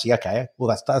 you might see, okay,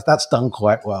 well that's done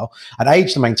quite well. An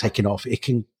age domain taking off, it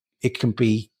can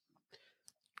be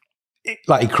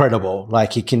like incredible.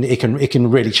 Like it can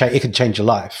really change. It can change your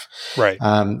life, right?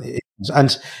 And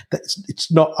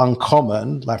it's not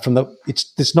uncommon. Like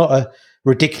it's not a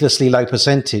ridiculously low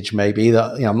percentage. Maybe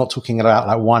that I'm not talking about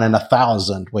like 1 in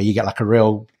 1,000 where you get like a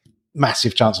real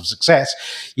massive chance of success.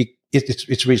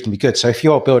 It's reasonably good. So if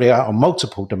you're building out on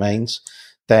multiple domains,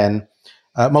 then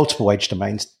multiple age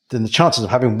domains, then the chances of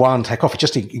having one take off, it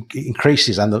just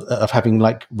increases, and of having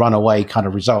like runaway kind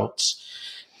of results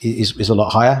is a lot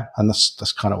higher. And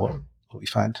that's kind of what we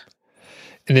found.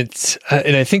 And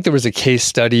and I think there was a case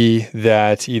study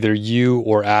that either you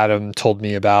or Adam told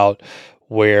me about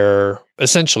where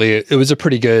essentially it was a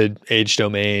pretty good age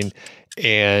domain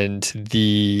and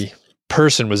the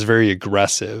person was very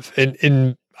aggressive.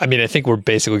 And I mean, I think we're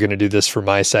basically going to do this for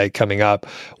my site coming up,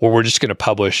 where we're just going to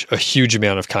publish a huge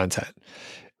amount of content.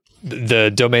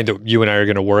 The domain that you and I are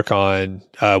going to work on,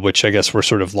 which I guess we're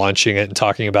sort of launching it and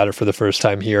talking about it for the first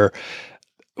time here,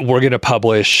 we're going to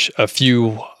publish a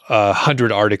few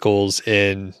hundred articles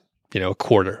in a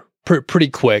quarter, pretty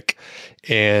quick.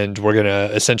 And we're going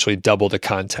to essentially double the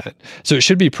content. So it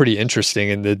should be pretty interesting.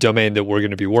 And the domain that we're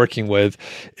going to be working with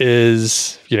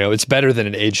is, it's better than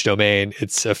an age domain.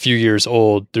 It's a few years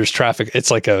old. There's traffic.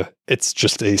 It's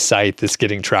just a site that's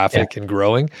getting traffic and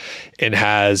growing and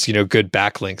has, good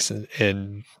backlinks.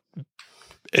 And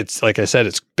it's, like I said,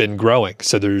 it's been growing.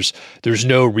 So there's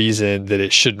no reason that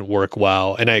it shouldn't work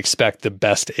well. And I expect the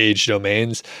best age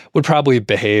domains would probably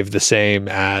behave the same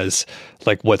as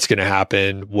like what's going to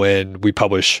happen when we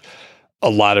publish a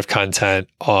lot of content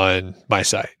on my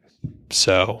site.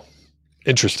 So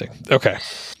interesting. Okay.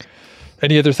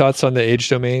 Any other thoughts on the age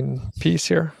domain piece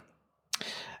here?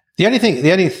 The only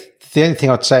thing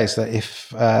I'd say is that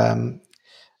if I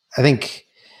think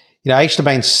age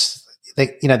domains,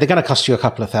 they're going to cost you a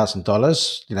couple of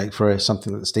 $1,000s, for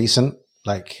something that's decent.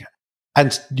 Like,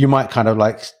 and you might kind of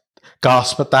like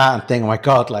gasp at that and think, "Oh my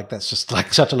God, like that's just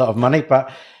like such a lot of money."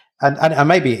 But and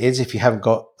maybe it is if you haven't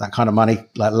got that kind of money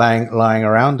like lying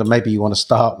around, and maybe you want to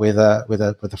start with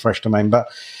a fresh domain. But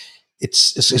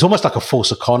it's almost like a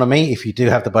false economy if you do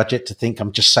have the budget to think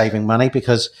I'm just saving money,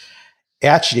 because it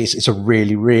actually it's a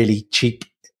really, really cheap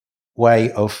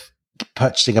way of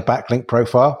purchasing a backlink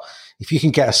profile. If you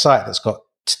can get a site that's got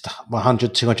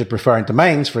 100, 200 referring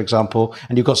domains, for example,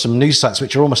 and you've got some news sites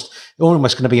which are almost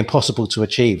going to be impossible to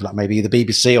achieve, like maybe the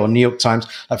BBC or New York Times,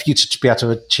 like for you to be able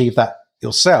to achieve that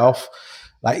yourself,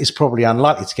 like it's probably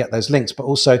unlikely to get those links. But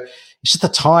also, it's just the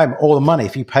time or the money.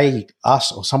 If you pay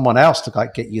us or someone else to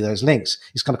like get you those links,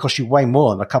 it's going to cost you way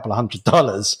more than a couple of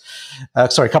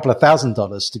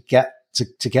 $1,000s to get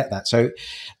to get that. So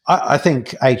I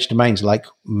think age domains are like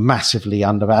massively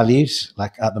undervalued.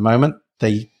 Like at the moment,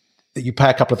 you pay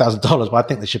a couple of $1,000s, but I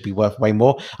think they should be worth way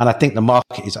more. And I think the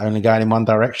market is only going in one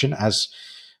direction as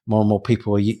more and more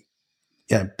people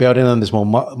are building them. There's more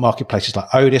marketplaces like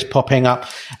Otis popping up.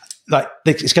 Like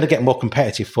it's going to get more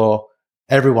competitive for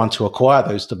everyone to acquire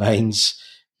those domains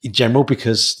in general,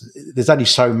 because there's only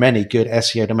so many good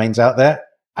SEO domains out there,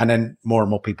 and then more and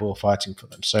more people are fighting for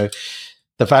them. So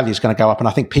the value is going to go up, and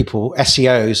I think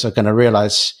SEOs are going to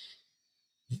realize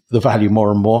the value more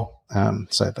and more.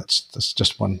 So that's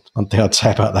just one thing I'd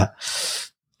say about that.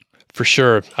 For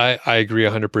sure. I agree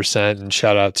 100%. And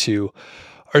shout out to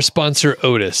our sponsor,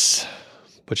 Otis,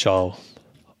 which I'll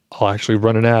actually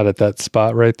run an ad at that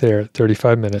spot right there,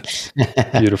 35 minutes.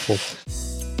 Beautiful.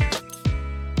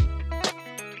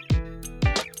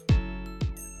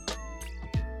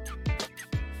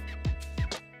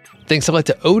 Thanks a lot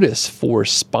to Otis for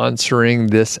sponsoring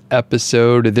this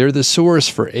episode. They're the source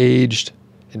for aged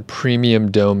and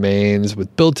premium domains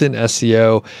with built-in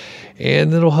SEO,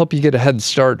 and it'll help you get a head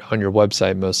start on your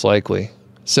website most likely.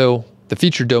 So the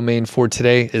featured domain for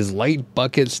today is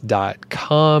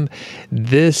lightbuckets.com.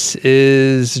 This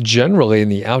is generally in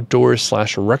the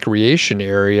outdoor/recreation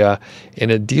area,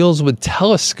 and it deals with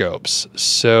telescopes.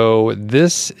 So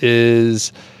this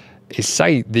is a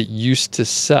site that used to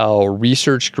sell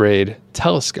research-grade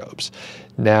telescopes.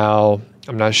 Now,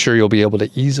 I'm not sure you'll be able to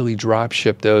easily drop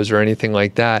ship those or anything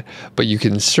like that, but you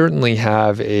can certainly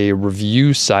have a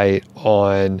review site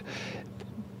on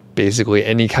basically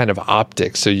any kind of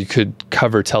optics. So you could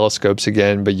cover telescopes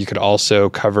again, but you could also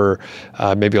cover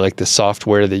maybe like the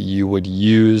software that you would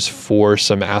use for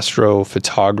some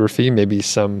astrophotography, maybe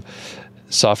some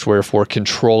software for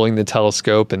controlling the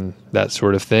telescope and that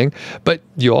sort of thing. But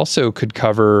you also could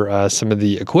cover some of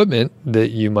the equipment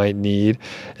that you might need,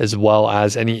 as well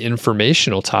as any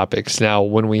informational topics. Now,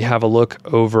 when we have a look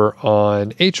over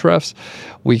on Ahrefs,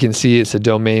 we can see it's a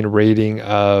domain rating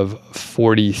of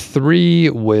 43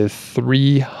 with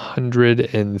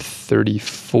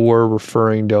 334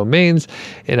 referring domains,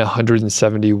 and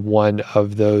 171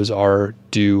 of those are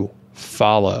due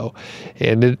follow.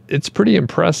 And it's pretty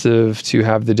impressive to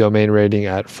have the domain rating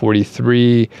at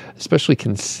 43, especially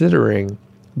considering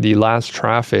the last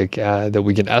traffic that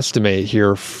we can estimate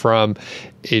here from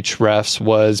Ahrefs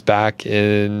was back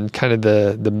in kind of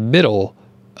the middle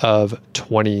of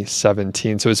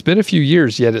 2017. So it's been a few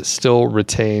years, yet it still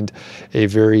retained a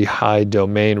very high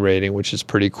domain rating, which is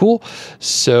pretty cool.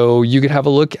 So you could have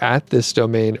a look at this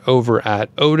domain over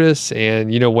at Otis.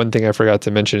 And one thing I forgot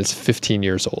to mention, it's 15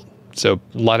 years old. So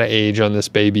a lot of age on this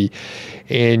baby.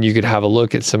 And you could have a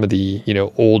look at some of the,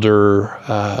 older,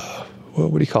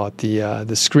 what do you call it?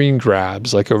 The screen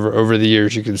grabs, like over the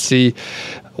years, you can see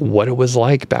what it was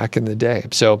like back in the day.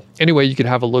 So anyway, you could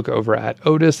have a look over at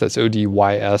Otis. That's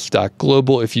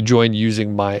odys.global. If you join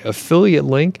using my affiliate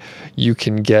link, you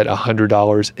can get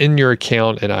 $100 in your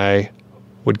account, and I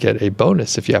would get a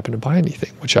bonus if you happen to buy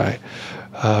anything, which I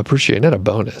appreciate. Not a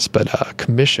bonus, but a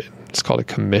commission. It's called a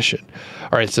commission.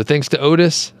 All right, so thanks to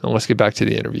Otis, and let's get back to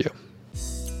the interview.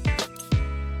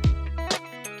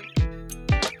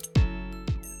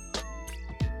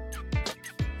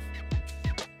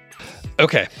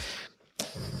 Okay,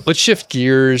 let's shift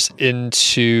gears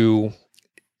into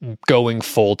going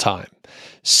full-time.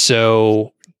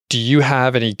 So do you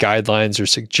have any guidelines or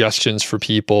suggestions for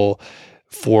people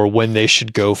for when they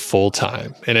should go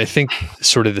full-time? And I think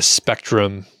sort of the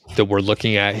spectrum that we're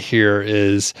looking at here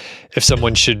is if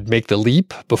someone should make the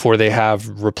leap before they have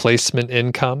replacement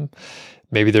income.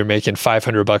 Maybe they're making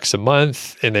 $500 a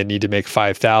month and they need to make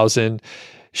 $5,000.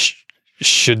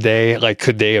 Should they,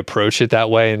 could they approach it that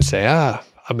way and say,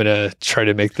 I'm going to try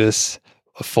to make this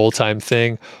a full-time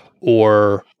thing,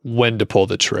 or when to pull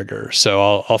the trigger?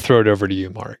 So I'll throw it over to you,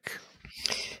 Mark.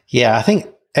 Yeah, I think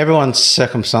everyone's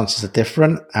circumstances are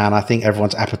different, and I think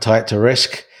everyone's appetite to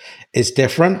risk is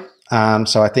different.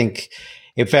 So I think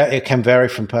it can vary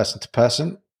from person to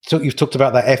person. So you've talked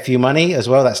about that FU money as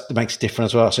well. That makes it different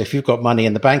as well. So if you've got money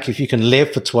in the bank, if you can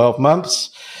live for 12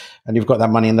 months and you've got that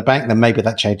money in the bank, then maybe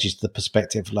that changes the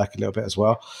perspective a little bit as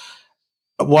well.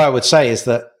 What I would say is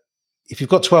that if you've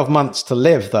got 12 months to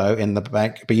live though in the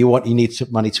bank, but you need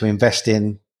some money to invest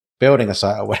in building a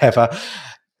site or whatever,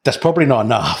 that's probably not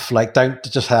enough. Don't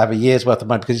just have a year's worth of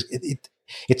money, because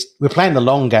it's we're playing the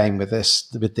long game with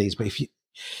these. But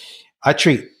I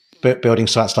treat building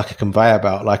sites like a conveyor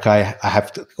belt. I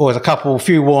have always a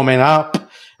few warming up.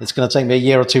 It's going to take me a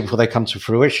year or two before they come to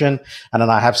fruition. And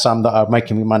then I have some that are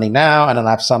making me money now. And then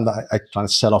I have some that I try to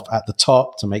sell off at the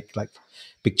top to make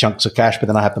big chunks of cash. But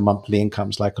then I have the monthly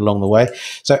incomes along the way.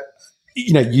 So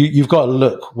you've got to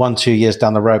look 1-2 years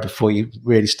down the road before you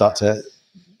really start to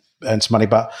earn some money.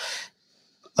 But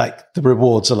like the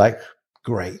rewards are like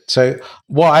great. So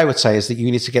what I would say is that you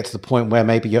need to get to the point where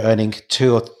maybe you're earning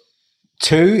two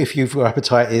if your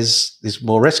appetite is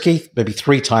more risky, maybe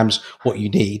 3 times what you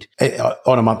need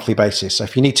on a monthly basis. So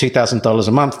if you need $2,000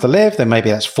 a month to live, then maybe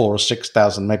that's 4,000 or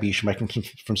 6,000. Maybe you should make them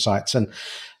from sites, and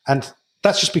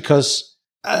that's just because.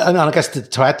 And I guess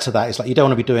to add to that is like you don't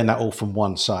want to be doing that all from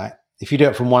one site. If you do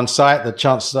it from one site, the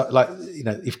chances are, like,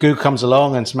 if Google comes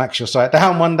along and smacks your site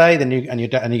down one day, then you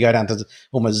go down to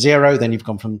almost zero, then you've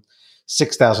gone from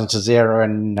 6,000 to zero,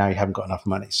 and now you haven't got enough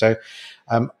money. So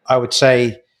I would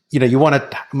say, you want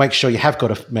to make sure you have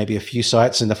got maybe a few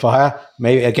sites in the fire.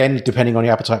 Maybe again, depending on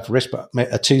your appetite for risk, but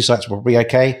 2 sites will be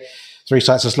okay. 3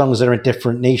 sites, as long as they're in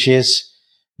different niches.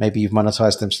 Maybe you've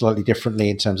monetized them slightly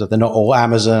differently in terms of they're not all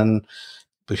Amazon,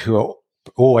 but who are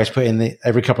always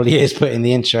every couple of years putting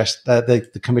the interest,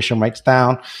 the commission rates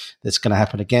down. That's going to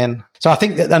happen again. So I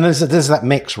think that, and there's that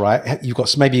mix, right? You've got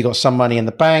some money in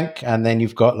the bank, and then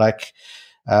you've got like,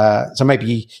 so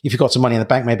maybe if you've got some money in the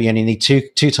bank, maybe you only need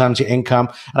two times your income.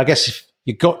 And I guess if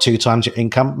you've got 2 times your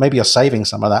income, maybe you're saving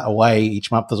some of that away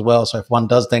each month as well. So if one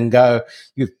does then go,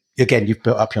 you've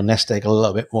built up your nest egg a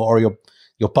little bit more, or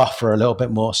your buffer a little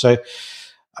bit more. So,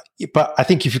 but I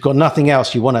think if you've got nothing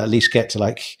else, you want to at least get to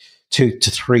like 2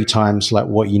 to 3 times like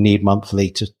what you need monthly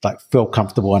to like feel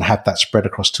comfortable and have that spread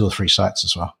across 2 or 3 sites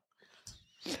as well.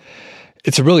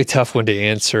 It's a really tough one to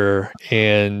answer,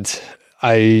 and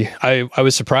I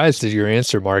was surprised at your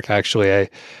answer, Mark. Actually,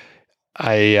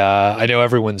 I know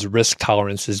everyone's risk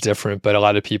tolerance is different, but a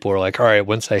lot of people are like, all right,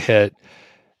 once I hit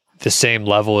the same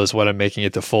level as what I'm making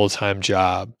at the full-time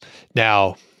job.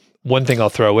 Now, one thing I'll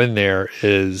throw in there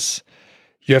is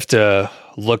you have to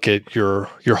look at your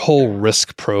whole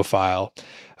risk profile. I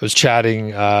was chatting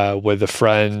with a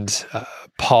friend,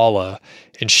 Paula,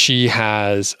 and she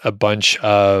has a bunch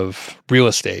of real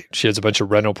estate. She has a bunch of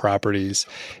rental properties,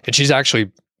 and she's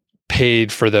actually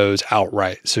paid for those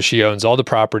outright. So she owns all the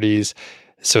properties.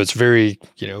 So it's very,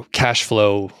 cash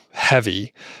flow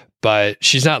heavy, but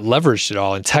she's not leveraged at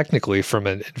all. And technically, from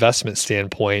an investment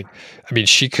standpoint, I mean,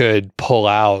 she could pull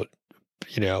out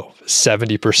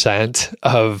 70%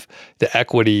 of the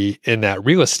equity in that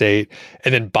real estate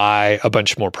and then buy a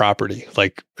bunch more property,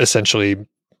 like essentially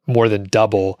more than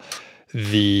double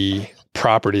the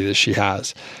property that she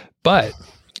has. But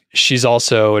she's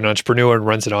also an entrepreneur and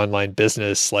runs an online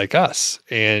business like us.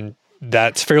 And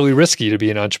that's fairly risky to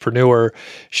be an entrepreneur.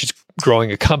 She's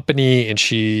growing a company and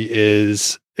she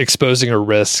is exposing her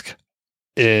risk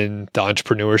in the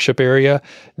entrepreneurship area,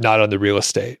 not on the real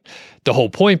estate. The whole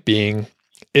point being,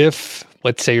 if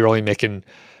let's say you're only making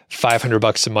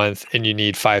 $500 a month and you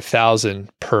need $5,000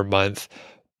 per month,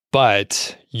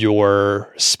 but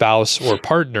your spouse or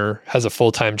partner has a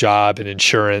full-time job and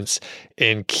insurance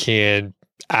and can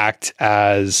act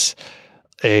as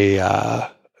there's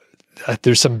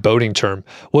some boating term.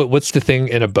 What's the thing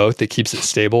in a boat that keeps it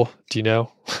stable? Do you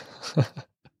know?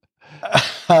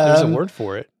 There's a word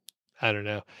for it. I don't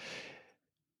know.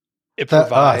 It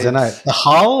provides. I don't know. The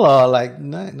hull, or like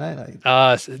no.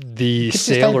 The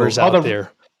sailors out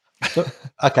there.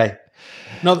 Okay.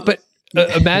 No, but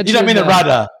imagine you don't mean the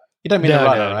rudder. You don't mean the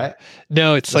rudder, right?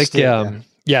 No, it's like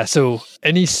yeah. So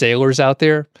any sailors out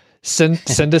there,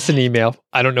 send us an email.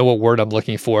 I don't know what word I'm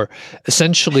looking for.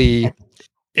 Essentially,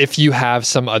 if you have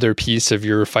some other piece of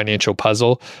your financial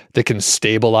puzzle that can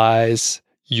stabilize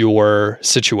your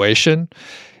situation,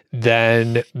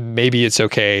 then maybe it's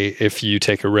okay if you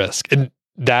take a risk. And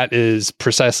that is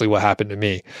precisely what happened to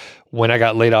me. When I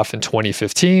got laid off in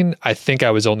 2015, I think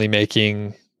I was only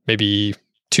making maybe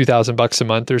 $2,000 a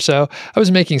month or so. I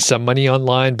was making some money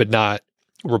online, but not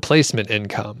replacement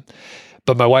income.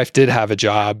 But my wife did have a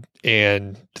job,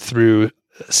 and through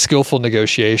skillful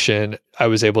negotiation, I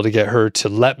was able to get her to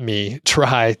let me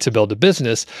try to build a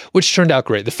business, which turned out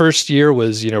great. The first year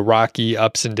was, rocky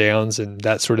ups and downs and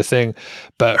that sort of thing.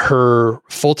 But her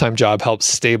full-time job helped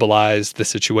stabilize the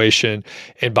situation.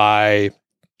 And by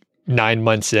 9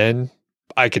 months in,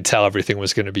 I could tell everything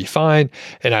was going to be fine,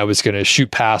 and I was going to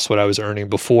shoot past what I was earning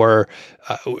before.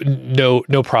 No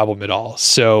problem at all.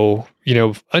 So,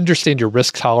 understand your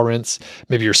risk tolerance,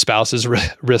 maybe your spouse's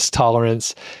risk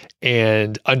tolerance,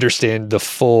 and understand the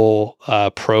full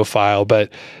profile.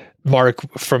 But Mark,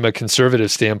 from a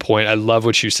conservative standpoint, I love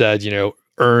what you said,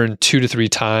 earn 2 to 3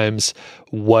 times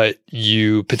what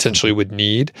you potentially would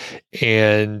need.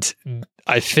 And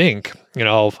I think,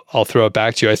 I'll throw it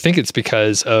back to you. I think it's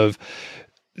because of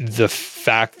the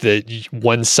fact that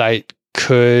one site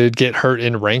could get hurt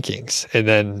in rankings. And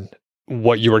then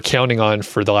what you were counting on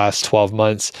for the last 12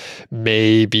 months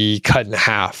may be cut in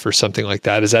half or something like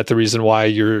that. Is that the reason why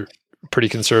you're pretty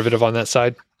conservative on that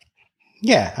side?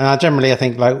 Yeah. And I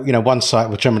think one site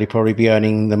will generally probably be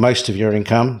earning the most of your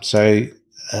income. So,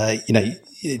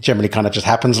 it generally kind of just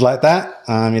happens like that.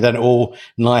 You don't all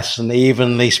nice and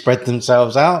evenly spread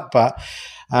themselves out, but,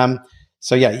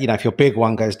 so yeah, if your big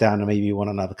one goes down, maybe you want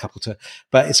another couple to,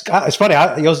 but it's funny.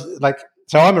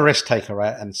 So I'm a risk taker,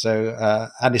 right? And so,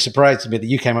 and it surprised me that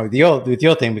you came up with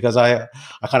your thing, because I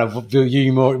kind of view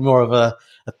you more of a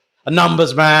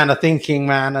numbers man, a thinking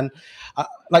man. And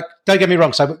don't get me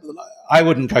wrong. So I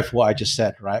wouldn't go for what I just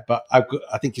said, right? But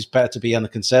I think it's better to be on the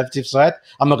conservative side.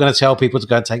 I'm not going to tell people to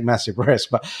go and take massive risks,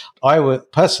 but I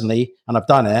would personally, and I've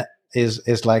done it,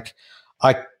 is like,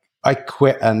 I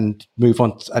quit and move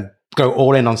on and go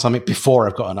all in on something before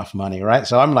I've got enough money, right?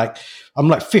 So I'm like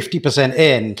 50%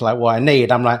 in to like what I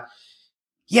need. I'm like,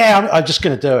 yeah, I'm just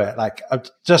going to do it. Like, I'm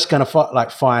just going to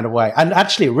find a way. And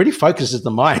actually, it really focuses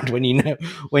the mind when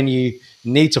you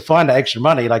need to find that extra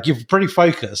money. Like, you're pretty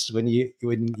focused when you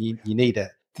need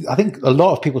it. I think a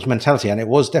lot of people's mentality, and it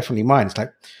was definitely mine, it's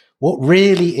like, what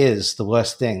really is the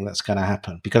worst thing that's going to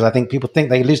happen? Because I think people think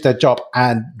they lose their job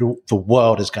and the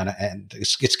world is going to end.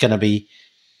 It's just going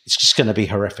to be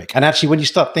horrific. And actually, when you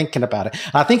start thinking about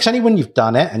it, I think it's only when you've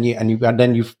done it and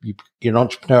then you're an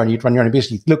entrepreneur and you run your own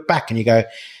business, you look back and you go,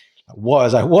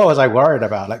 what was I worried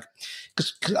about? Like,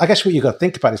 because I guess what you got to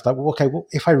think about is like, well, okay, well,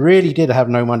 if I really did have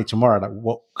no money tomorrow, like,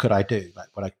 what could I do?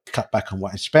 Like, would I cut back on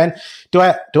what I spend? Do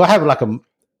I have like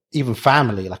even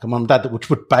family, like a mum and dad, which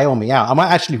would bail me out? Am I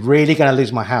actually really going to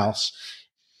lose my house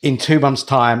in 2 months'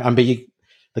 time and be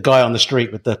the guy on the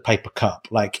street with the paper cup?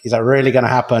 Like, is that really going to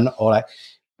happen? Or like,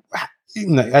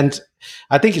 and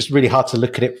I think it's really hard to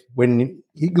look at it when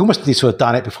you almost need to have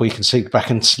done it before you can see back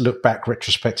and look back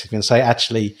retrospectively and say,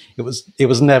 actually, it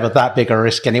was never that big a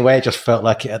risk anyway. It just felt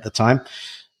like it at the time.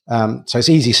 So it's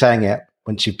easy saying it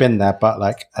once you've been there, but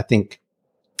like, I think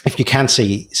if you can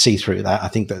see through that, I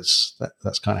think that's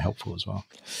kind of helpful as well.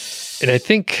 And I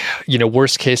think,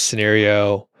 worst case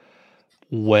scenario,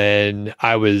 when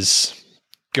I was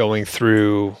going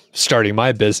through starting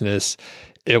my business,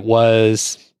 it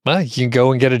was, well, you can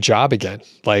go and get a job again.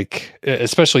 Like,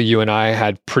 especially you and I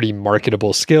had pretty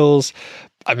marketable skills.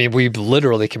 I mean, we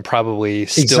literally can probably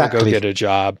still go get a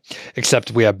job, except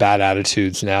we have bad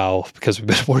attitudes now because we've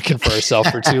been working for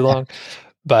ourselves for too long.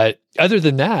 But other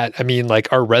than that, I mean,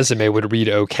 like, our resume would read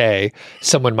okay.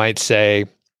 Someone might say,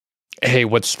 hey,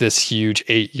 what's this huge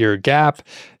 8-year gap?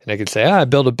 And I could say, I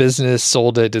built a business,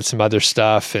 sold it, did some other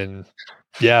stuff, and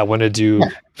I want to do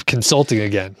consulting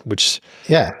again, which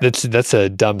that's a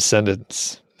dumb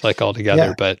sentence, like,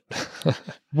 altogether. Yeah. But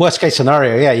worst case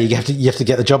scenario, you have to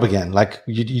get the job again. Like,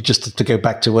 you just have to go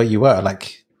back to where you were.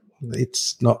 Like,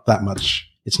 it's not that much.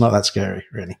 It's not that scary,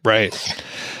 really. Right.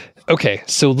 Okay.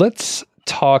 So let's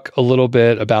talk a little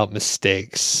bit about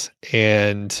mistakes.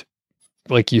 And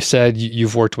like you said,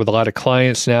 you've worked with a lot of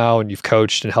clients now, and you've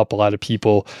coached and helped a lot of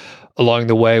people along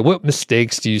the way. What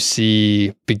mistakes do you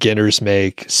see beginners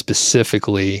make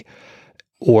specifically,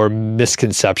 or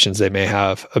misconceptions they may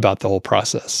have about the whole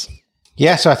process?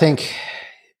 Yeah, so I think,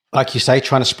 like you say,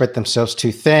 trying to spread themselves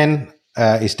too thin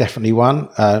is definitely one,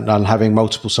 and having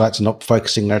multiple sites and not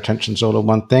focusing their attentions all on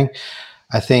one thing.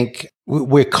 I think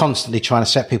we're constantly trying to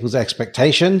set people's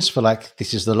expectations for, like,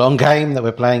 this is the long game that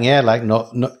we're playing here. Like,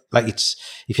 not like, it's,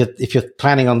 if you're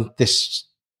planning on this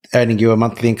earning you a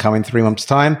monthly income in 3 months'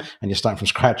 time and you're starting from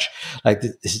scratch, like,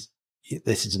 this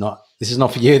is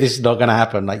not for you. This is not going to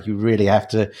happen. Like, you really have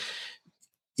to,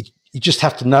 you just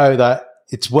have to know that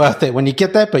it's worth it when you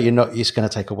get there, but it's going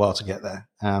to take a while to get there.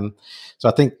 So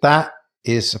I think that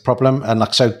is a problem. And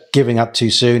like, so giving up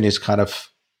too soon is kind of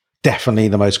definitely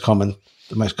the most common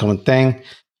thing.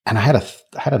 And I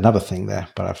had another thing there,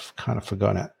 but I've kind of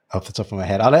forgotten it off the top of my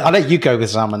head. I'll let you go with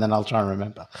some, and then I'll try and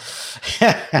remember.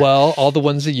 Well, all the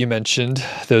ones that you mentioned,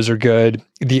 those are good.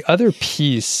 The other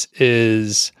piece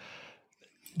is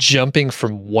jumping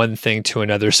from one thing to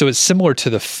another. So it's similar to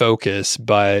the focus,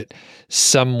 but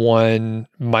someone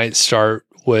might start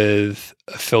with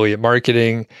affiliate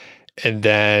marketing, and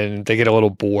then they get a little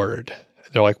bored.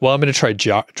 They're like, well, I'm going to try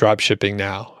drop shipping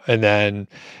now. And then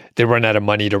they run out of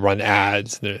money to run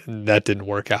ads, and that didn't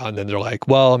work out. And then they're like,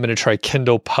 well, I'm going to try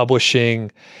Kindle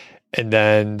publishing. And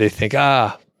then they think,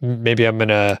 maybe I'm going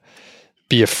to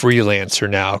be a freelancer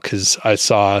now, because I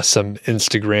saw some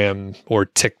Instagram or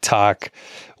TikTok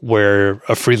where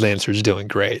a freelancer is doing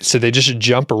great. So they just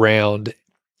jump around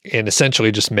and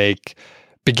essentially just make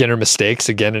beginner mistakes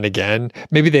again and again.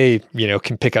 Maybe they,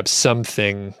 can pick up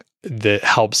something that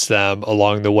helps them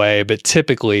along the way. But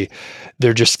typically,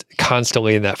 they're just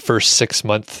constantly in that first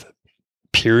 6-month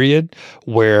period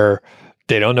where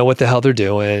they don't know what the hell they're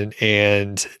doing.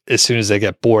 And as soon as they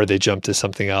get bored, they jump to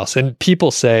something else. And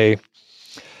people say,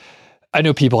 I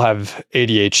know people have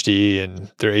ADHD and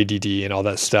their ADD and all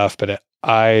that stuff, but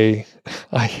I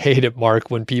hate it, Mark,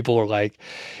 when people are like,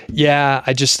 yeah,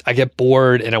 I get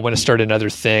bored and I want to start another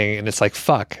thing. And it's like,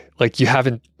 fuck, like you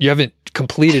haven't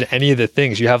completed any of the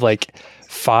things. You have like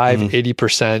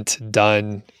 80%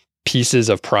 done pieces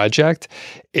of project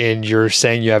and you're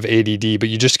saying you have ADD, but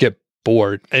you just get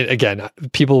bored. And again,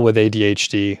 people with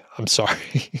ADHD, I'm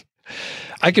sorry.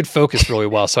 I could focus really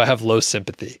well, so I have low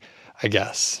sympathy, I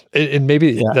guess. And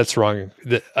maybe that's wrong.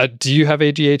 Do you have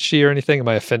ADHD or anything? Am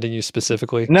I offending you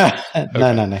specifically? No, okay.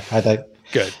 no, I don't.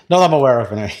 Good. Not that I'm aware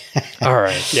of, anyway. All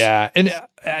right, yeah.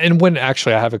 And when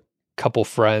actually I have a couple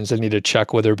friends, I need to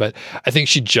check with her, but I think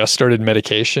she just started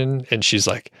medication and she's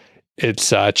like,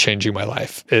 it's changing my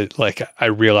life. I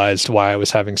realized why I was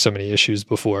having so many issues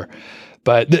before.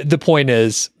 But the point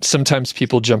is, sometimes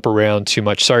people jump around too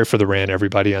much. Sorry for the rant,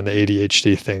 everybody, on the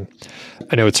ADHD thing.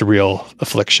 I know it's a real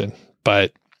affliction,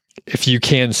 but if you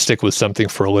can stick with something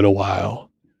for a little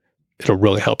while, it'll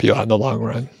really help you out in the long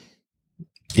run.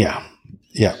 Yeah,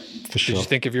 for sure. Did you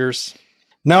think of yours?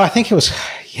 No, I think it was,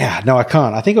 I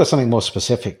can't. I think it was something more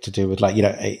specific to do with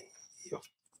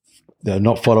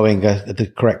not following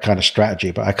the correct kind of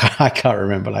strategy, but I can't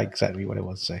remember exactly what it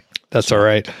was. So that's all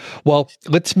right. Well,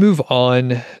 let's move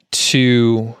on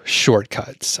to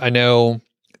shortcuts. I know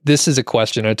this is a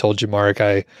question I told you, Mark.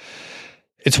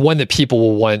 It's one that people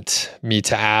will want me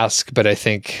to ask, but I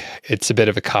think it's a bit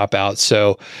of a cop-out.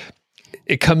 So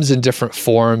it comes in different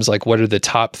forms, like what are the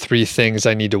top 3 things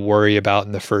I need to worry about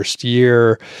in the first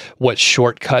year? What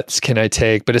shortcuts can I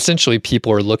take? But essentially,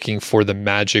 people are looking for the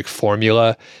magic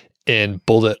formula in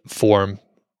bullet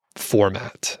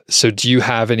format. So do you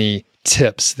have any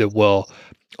tips that will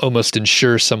almost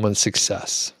ensure someone's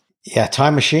success? Yeah,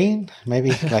 time machine,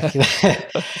 maybe. I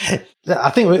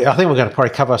think we're going to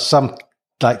probably cover some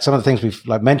of the things we've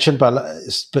mentioned, but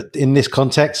in this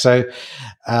context. So,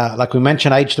 like we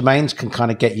mentioned, age domains can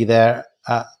kind of get you there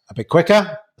a bit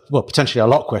quicker. Well, potentially a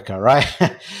lot quicker, right?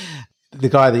 The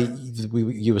guy that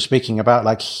you were speaking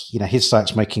about, his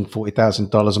site's making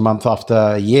 $40,000 a month after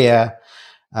a year.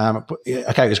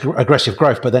 Okay, it was aggressive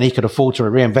growth, but then he could afford to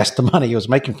reinvest the money he was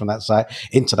making from that site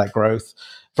into that growth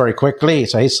very quickly.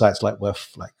 So his site's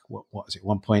worth what is it,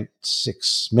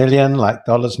 $1.6 million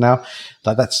dollars now.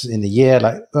 That's in the year.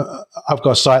 I've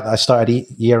got a site that I started a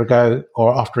year ago,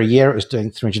 or after a year, it was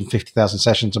doing 350,000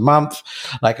 sessions a month.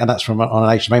 And that's on an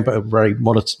age domain, but a very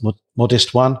modest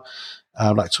one.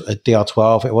 A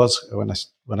DR12 it was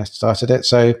when I started it.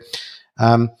 So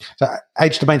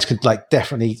age domains could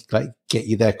definitely get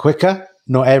you there quicker.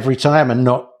 Not every time, and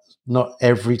not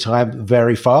every time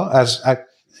very far as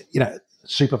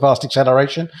super fast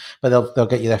acceleration, but they'll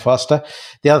get you there faster.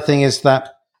 The other thing is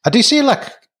that I do see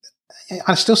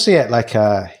I still see it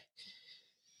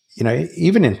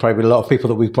even in probably a lot of people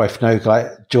that we both know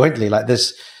jointly.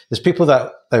 There's people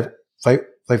that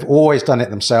they've always done it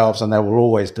themselves and they will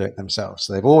always do it themselves.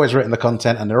 So they've always written the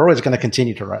content and they're always going to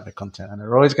continue to write the content, and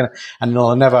they're always going to, and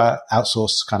they'll never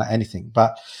outsource kind of anything.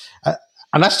 But,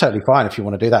 and that's totally fine if you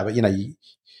want to do that. But,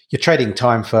 you're trading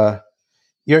time for,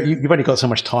 you've only got so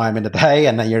much time in the day,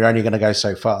 and then you're only going to go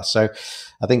so far. So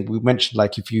I think we mentioned,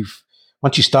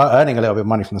 once you start earning a little bit of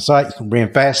money from the site, you can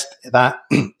reinvest that.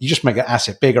 You just make an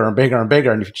asset bigger and bigger and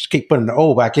bigger. And if you just keep putting it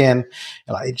all back in,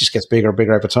 it just gets bigger and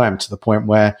bigger over time, to the point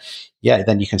where,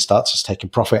 then you can start just taking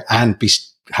profit and be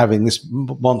having this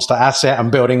monster asset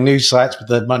and building new sites with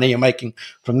the money you're making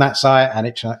from that site. And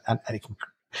it can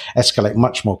escalate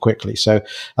much more quickly. So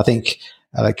I think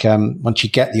once you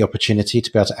get the opportunity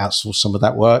to be able to outsource some of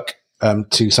that work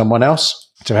to someone else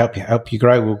to help you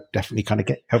grow, will definitely kind of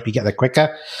help you get there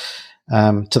quicker.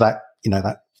 To that,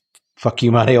 that fuck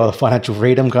you money or the financial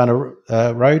freedom kind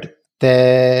of road.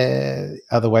 There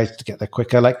are other ways to get there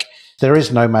quicker. There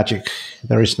is no magic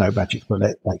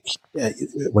bullet,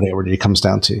 when it really comes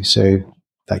down to. So,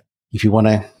 if you want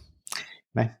to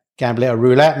gamble it a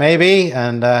roulette maybe,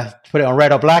 and put it on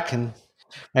red or black, and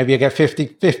maybe you get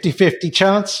 50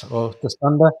 chance or just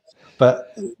under.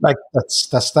 But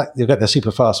that's that. You'll get there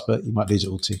super fast, but you might lose it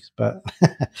all too. But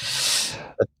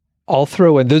I'll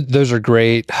throw in, those are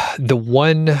great.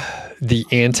 The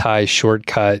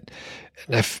anti-shortcut,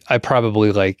 I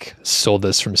probably stole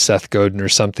this from Seth Godin or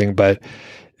something, but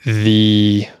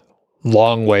the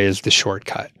long way is the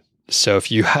shortcut. So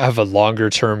if you have a longer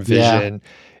term vision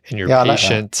and you're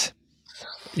patient,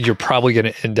 you're probably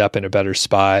going to end up in a better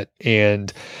spot.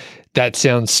 And that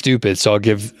sounds stupid. So I'll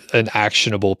give an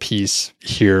actionable piece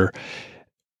here.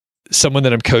 Someone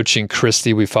that I'm coaching,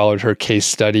 Christy, we followed her case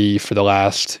study for the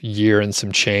last year and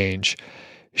some change.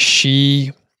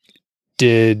 She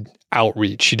did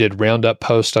outreach. She did roundup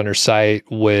posts on her site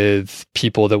with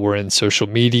people that were in social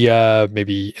media,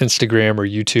 maybe Instagram or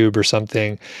YouTube or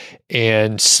something,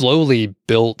 and slowly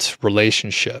built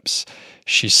relationships.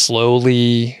 She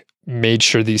slowly made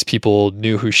sure these people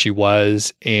knew who she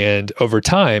was. And over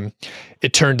time,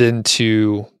 it turned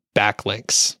into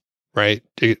backlinks, right?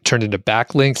 It turned into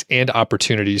backlinks and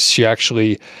opportunities. She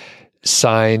actually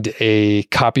signed a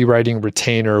copywriting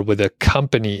retainer with a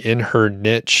company in her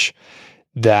niche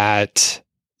that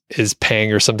is paying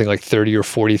her something like 30 or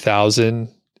 40,000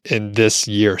 in this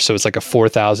year. So it's like a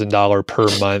 $4,000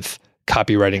 per month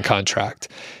copywriting contract.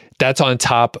 That's on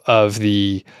top of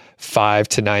the 5,000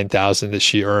 to 9,000 that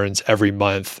she earns every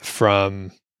month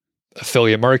from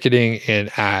affiliate marketing and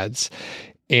ads.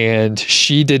 And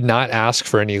she did not ask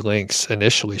for any links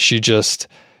initially. She just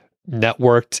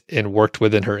networked and worked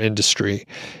within her industry.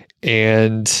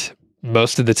 And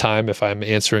most of the time, if I'm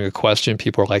answering a question,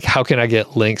 people are like, how can I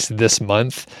get links this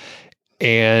month?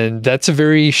 And that's a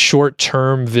very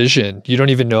short-term vision. You don't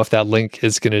even know if that link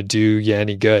is going to do you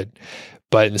any good.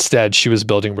 But instead, she was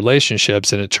building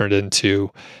relationships, and it turned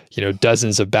into,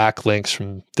 dozens of backlinks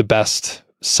from the best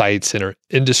sites in her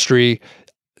industry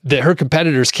that her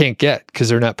competitors can't get because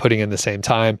they're not putting in the same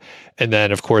time. And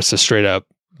then, of course, the straight up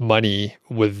money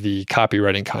with the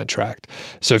copywriting contract.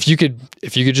 So if you could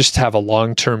just have a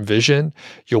long-term vision,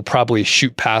 you'll probably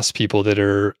shoot past people that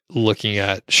are looking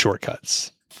at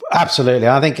shortcuts. Absolutely.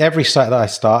 I think every site that I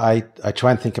start, I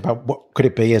try and think about what could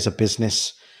it be as a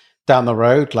business down the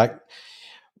road. Like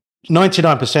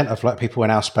 99% of like people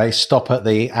in our space stop at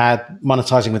the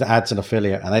monetizing with ads and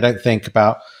affiliate, and they don't think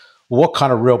about what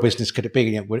kind of real business could it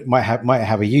be? It might have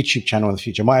a YouTube channel in the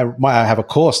future. Might I have a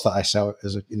course that I sell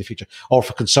in the future, or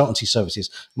for consultancy services.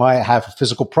 Might have a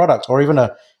physical product, or even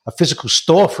a physical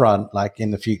storefront, like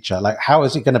in the future. Like, how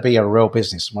is it going to be a real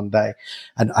business one day?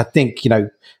 And I think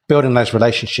building those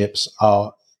relationships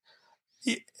are,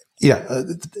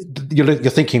 you're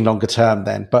thinking longer term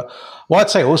then. But what I'd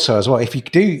say also as well, if you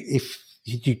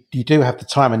do have the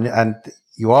time and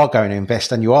you are going to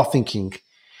invest and you are thinking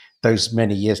those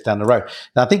many years down the road.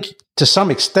 Now, I think to some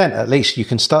extent, at least, you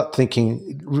can start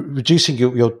thinking, reducing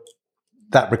your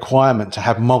that requirement to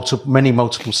have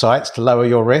multiple sites to lower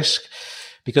your risk.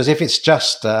 Because if it's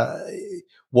just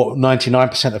what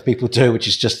 99% of people do, which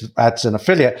is just ads and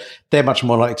affiliate, they're much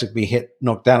more likely to be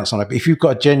knocked down at something. But if you've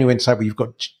got a genuine site where you've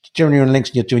got genuine links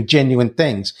and you're doing genuine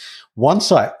things, one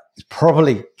site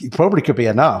probably could be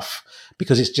enough,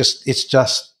 because it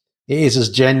is as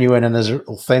genuine and as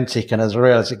authentic and as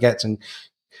real as it gets. And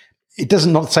it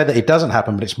doesn't not say that it doesn't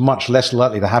happen, but it's much less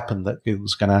likely to happen that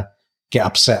Google's going to get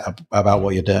upset about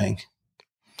what you're doing.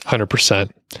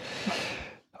 100%.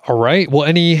 All right. Well,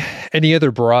 any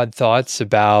other broad thoughts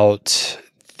about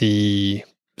the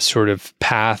sort of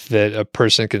path that a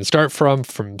person can start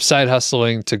from side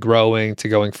hustling to growing to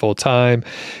going full time?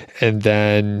 And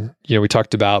then, we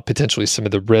talked about potentially some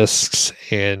of the risks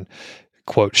and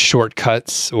quote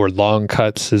shortcuts or long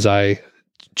cuts, as I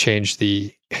changed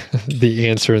the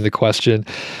answer in the question.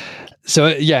 So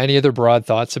any other broad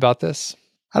thoughts about this?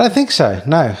 I don't think so.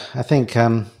 No, I think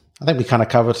we kind of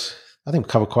covered. I think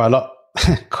we covered quite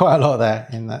a lot there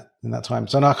in that time.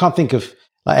 So no, I can't think of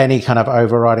like any kind of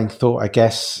overriding thought. I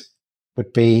guess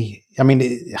would be. I mean,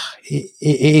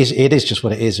 it is just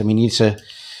what it is. I mean,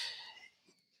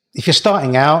 if you're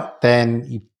starting out,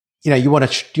 then you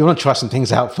want to try some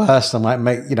things out first,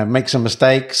 and make some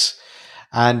mistakes,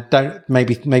 and don't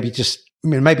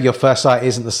maybe your first site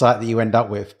isn't the site that you end up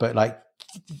with, but like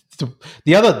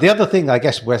the other thing, I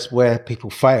guess, where people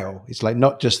fail is like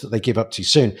not just that they give up too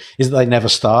soon, is that they never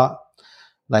start.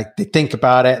 Like they think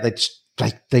about it,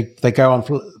 they go on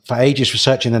for ages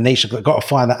researching the niche. They've got to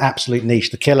find the absolute niche,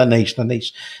 the killer niche, the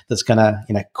niche that's gonna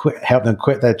help them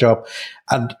quit their job.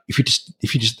 And if you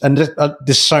just and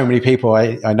there's so many people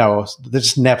I know that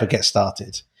just never get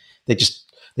started. They just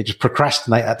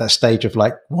procrastinate at that stage of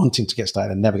like wanting to get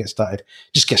started and never get started.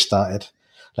 Just get started.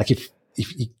 Like if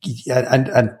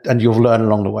and you'll learn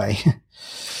along the way.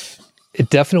 It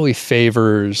definitely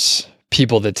favors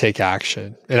people that take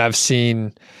action. And I've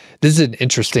seen, this is an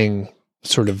interesting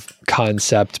sort of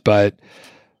concept, but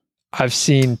I've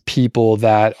seen people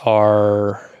that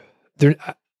I'm going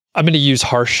to use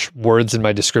harsh words in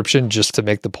my description just to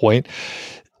make the point.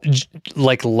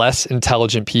 Like less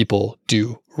intelligent people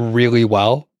do really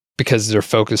well because they're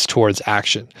focused towards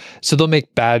action. So they'll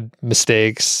make bad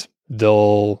mistakes.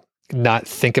 They'll not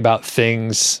think about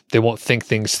things. They won't think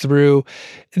things through.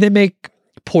 And they make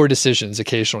poor decisions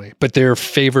occasionally, but they're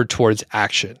favored towards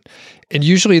action. And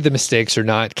usually the mistakes are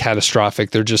not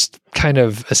catastrophic. They're just kind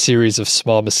of a series of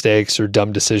small mistakes or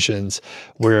dumb decisions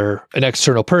where an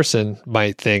external person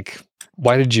might think,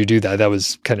 why did you do that? That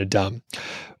was kind of dumb.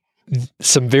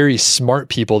 Some very smart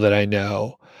people that I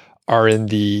know are in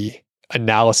the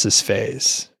analysis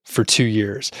phase for 2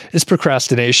 years. It's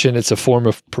procrastination. It's a form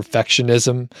of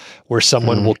perfectionism where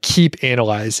someone will keep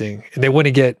analyzing and they want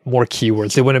to get more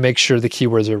keywords. They want to make sure the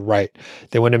keywords are right.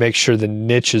 They want to make sure the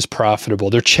niche is profitable.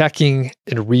 They're checking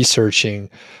and researching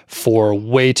for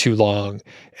way too long,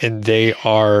 and they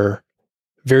are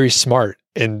very smart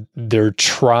and they're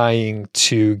trying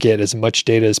to get as much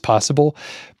data as possible.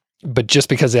 But just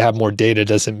because they have more data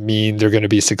doesn't mean they're going to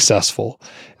be successful,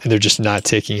 and they're just not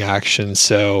taking action.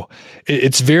 So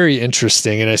it's very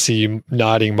interesting. And I see you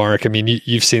nodding, Mark. I mean,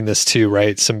 you've seen this too,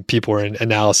 right? Some people are in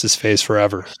analysis phase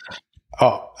forever.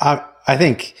 Oh, I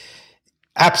think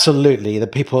absolutely the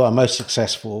people that are most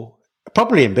successful,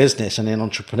 probably in business and in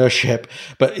entrepreneurship,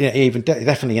 but even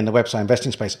definitely in the website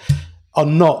investing space, are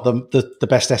not the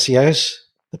best SEOs.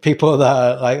 The people that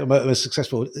are like most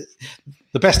successful,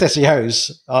 the best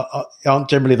SEOs aren't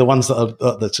generally the ones that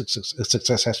are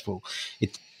successful.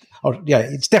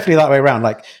 It's definitely that way around.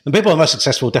 Like the people that are most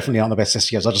successful definitely aren't the best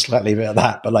SEOs. I'll just leave it at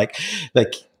that. But like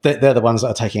they're the ones that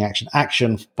are taking action.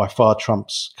 Action by far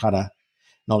trumps kind of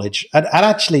knowledge. And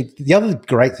actually, the other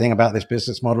great thing about this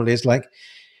business model is like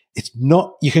it's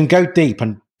not. You can go deep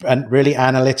and really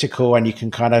analytical, and you can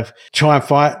kind of try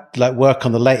and work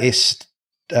on the latest.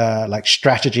 Like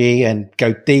strategy and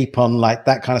go deep on like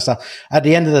that kind of stuff. At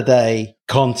the end of the day,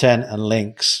 content and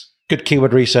links, good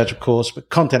keyword research, of course, but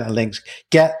content and links,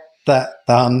 get that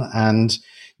done and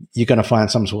you're going to find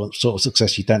some sort of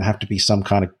success. You don't have to be some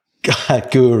kind of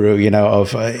guru,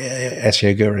 of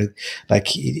SEO guru.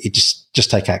 Like it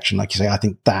just take action. Like you say, I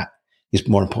think that is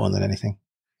more important than anything.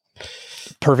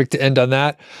 Perfect to end on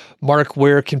that. Mark,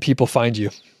 where can people find you?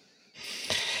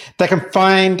 They can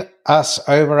find us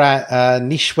over at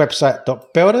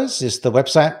nichewebsite.builders is the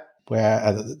website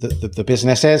where the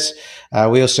business is.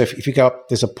 We also, if you go up,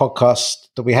 there's a podcast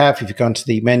that we have. If you go into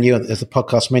the menu, there's a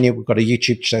podcast menu. We've got a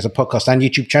YouTube, there's a podcast and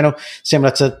YouTube channel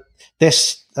similar to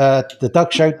this, the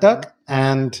Doug Show, Doug.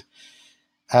 And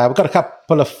we've got a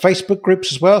couple of Facebook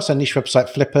groups as well. So Niche Website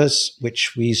Flippers,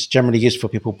 which we generally use for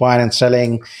people buying and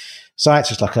selling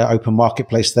sites. It's like an open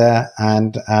marketplace there.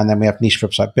 And then we have Niche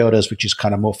Website Builders, which is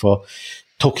kind of more for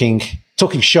talking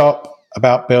shop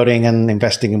about building and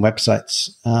investing in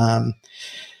websites.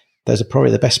 Those are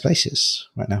probably the best places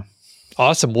right now.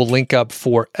 Awesome. We'll link up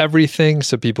for everything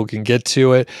so people can get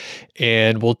to it.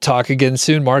 And we'll talk again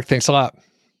soon. Mark, thanks a lot.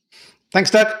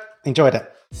 Thanks, Doug. Enjoyed it.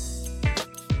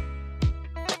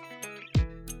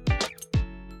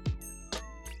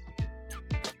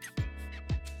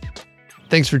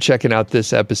 Thanks for checking out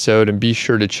this episode, and be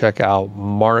sure to check out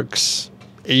Mark's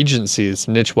agencies,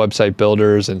 Niche Website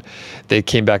Builders, and they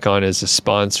came back on as a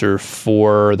sponsor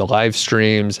for the live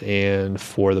streams and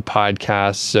for the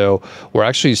podcast. So we're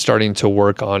actually starting to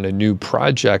work on a new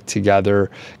project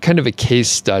together, kind of a case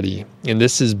study. And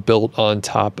this is built on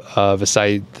top of a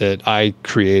site that I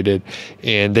created,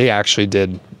 and they actually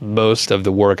did most of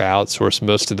the work. I outsourced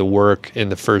most of the work in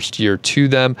the first year to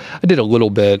them. I did a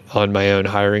little bit on my own,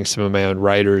 hiring some of my own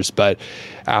writers, but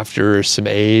after some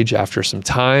age, after some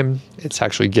time, it's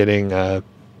actually getting a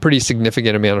pretty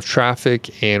significant amount of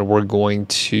traffic, and we're going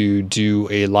to do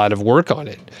a lot of work on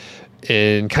it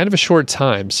in kind of a short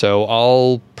time. So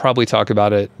I'll probably talk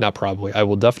about it, I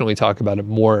will definitely talk about it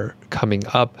more coming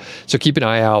up. So keep an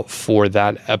eye out for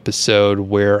that episode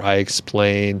where I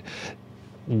explain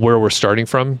where we're starting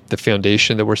from, the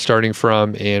foundation that we're starting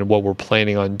from, and what we're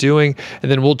planning on doing.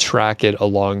 And then we'll track it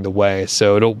along the way.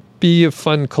 So it'll be a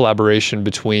fun collaboration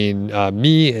between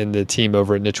me and the team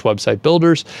over at Niche Website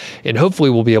Builders. And hopefully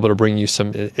we'll be able to bring you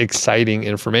some exciting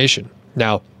information.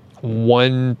 Now,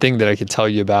 one thing that I could tell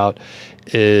you about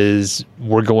is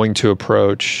we're going to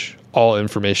approach all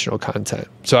informational content.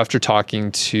 So after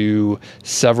talking to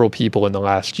several people in the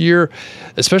last year,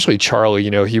 especially Charlie,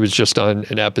 he was just on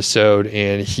an episode,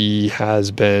 and he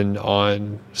has been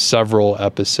on several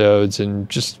episodes, and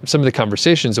just some of the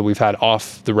conversations that we've had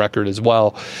off the record as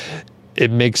well,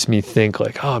 it makes me think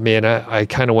like, oh man, I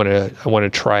kind of want to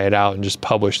try it out and just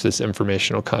publish this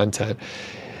informational content.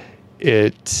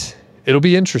 It'll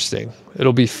be interesting.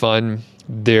 It'll be fun.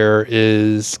 There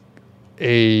is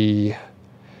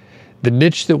the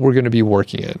niche that we're going to be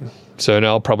working in. So now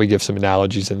I'll probably give some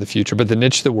analogies in the future, but the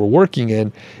niche that we're working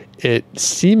in, it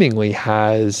seemingly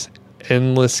has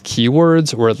endless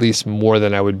keywords, or at least more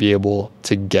than I would be able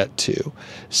to get to.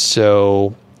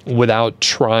 So without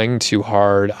trying too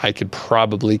hard, I could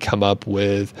probably come up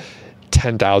with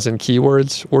 10,000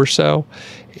 keywords or so,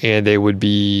 and they would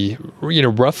be,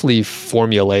 roughly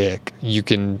formulaic.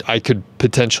 I could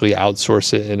potentially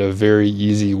outsource it in a very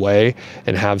easy way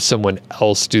and have someone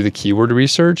else do the keyword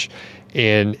research.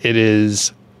 And it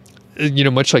is,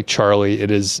 much like Charlie, it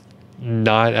is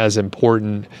not as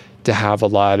important to have a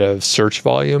lot of search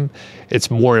volume.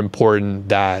 It's more important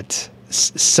that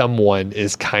someone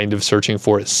is kind of searching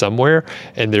for it somewhere,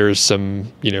 and there's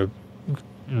some,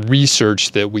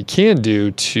 research that we can do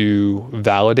to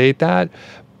validate that.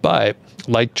 But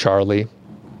like Charlie,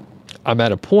 I'm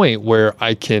at a point where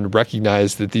I can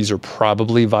recognize that these are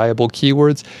probably viable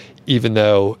keywords, even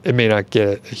though it may not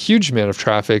get a huge amount of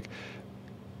traffic.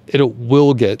 It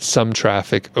will get some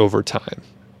traffic over time.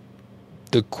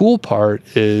 The cool part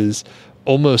is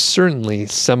almost certainly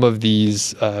some of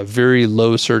these very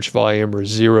low search volume or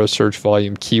zero search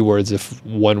volume keywords, if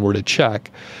one were to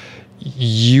check,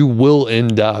 you will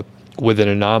end up with an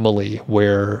anomaly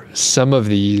where some of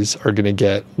these are going to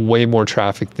get way more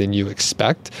traffic than you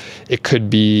expect. It could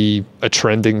be a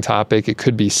trending topic. It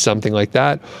could be something like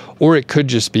that. Or it could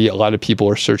just be a lot of people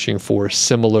are searching for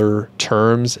similar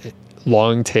terms,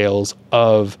 long tails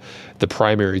of the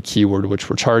primary keyword which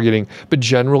we're targeting. But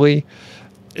generally,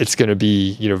 it's going to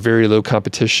be, very low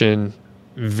competition,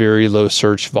 very low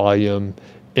search volume,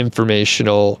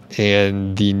 informational,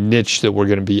 and the niche that we're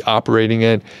going to be operating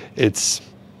in,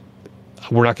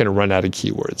 we're not going to run out of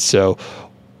keywords. So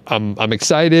I'm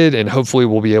excited, and hopefully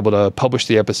we'll be able to publish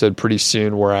the episode pretty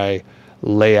soon where I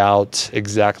lay out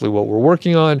exactly what we're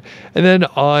working on. And then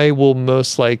I will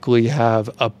most likely have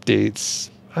updates,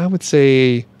 I would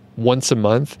say once a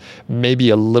month, maybe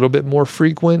a little bit more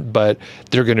frequent, but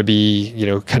they're going to be,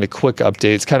 kind of quick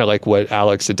updates, kind of like what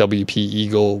Alex at WP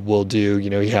Eagle will do.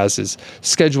 He has his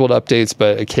scheduled updates,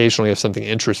 but occasionally if something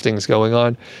interesting is going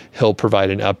on, he'll provide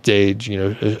an update,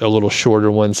 a little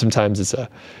shorter one. Sometimes it's a,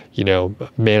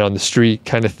 man on the street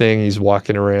kind of thing. He's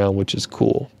walking around, which is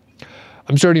cool.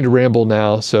 I'm starting to ramble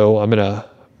now, so I'm going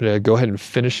to go ahead and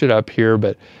finish it up here,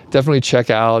 but definitely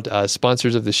check out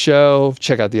sponsors of the show,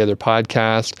 check out the other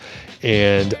podcast,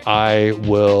 and I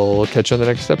will catch you on the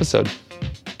next episode.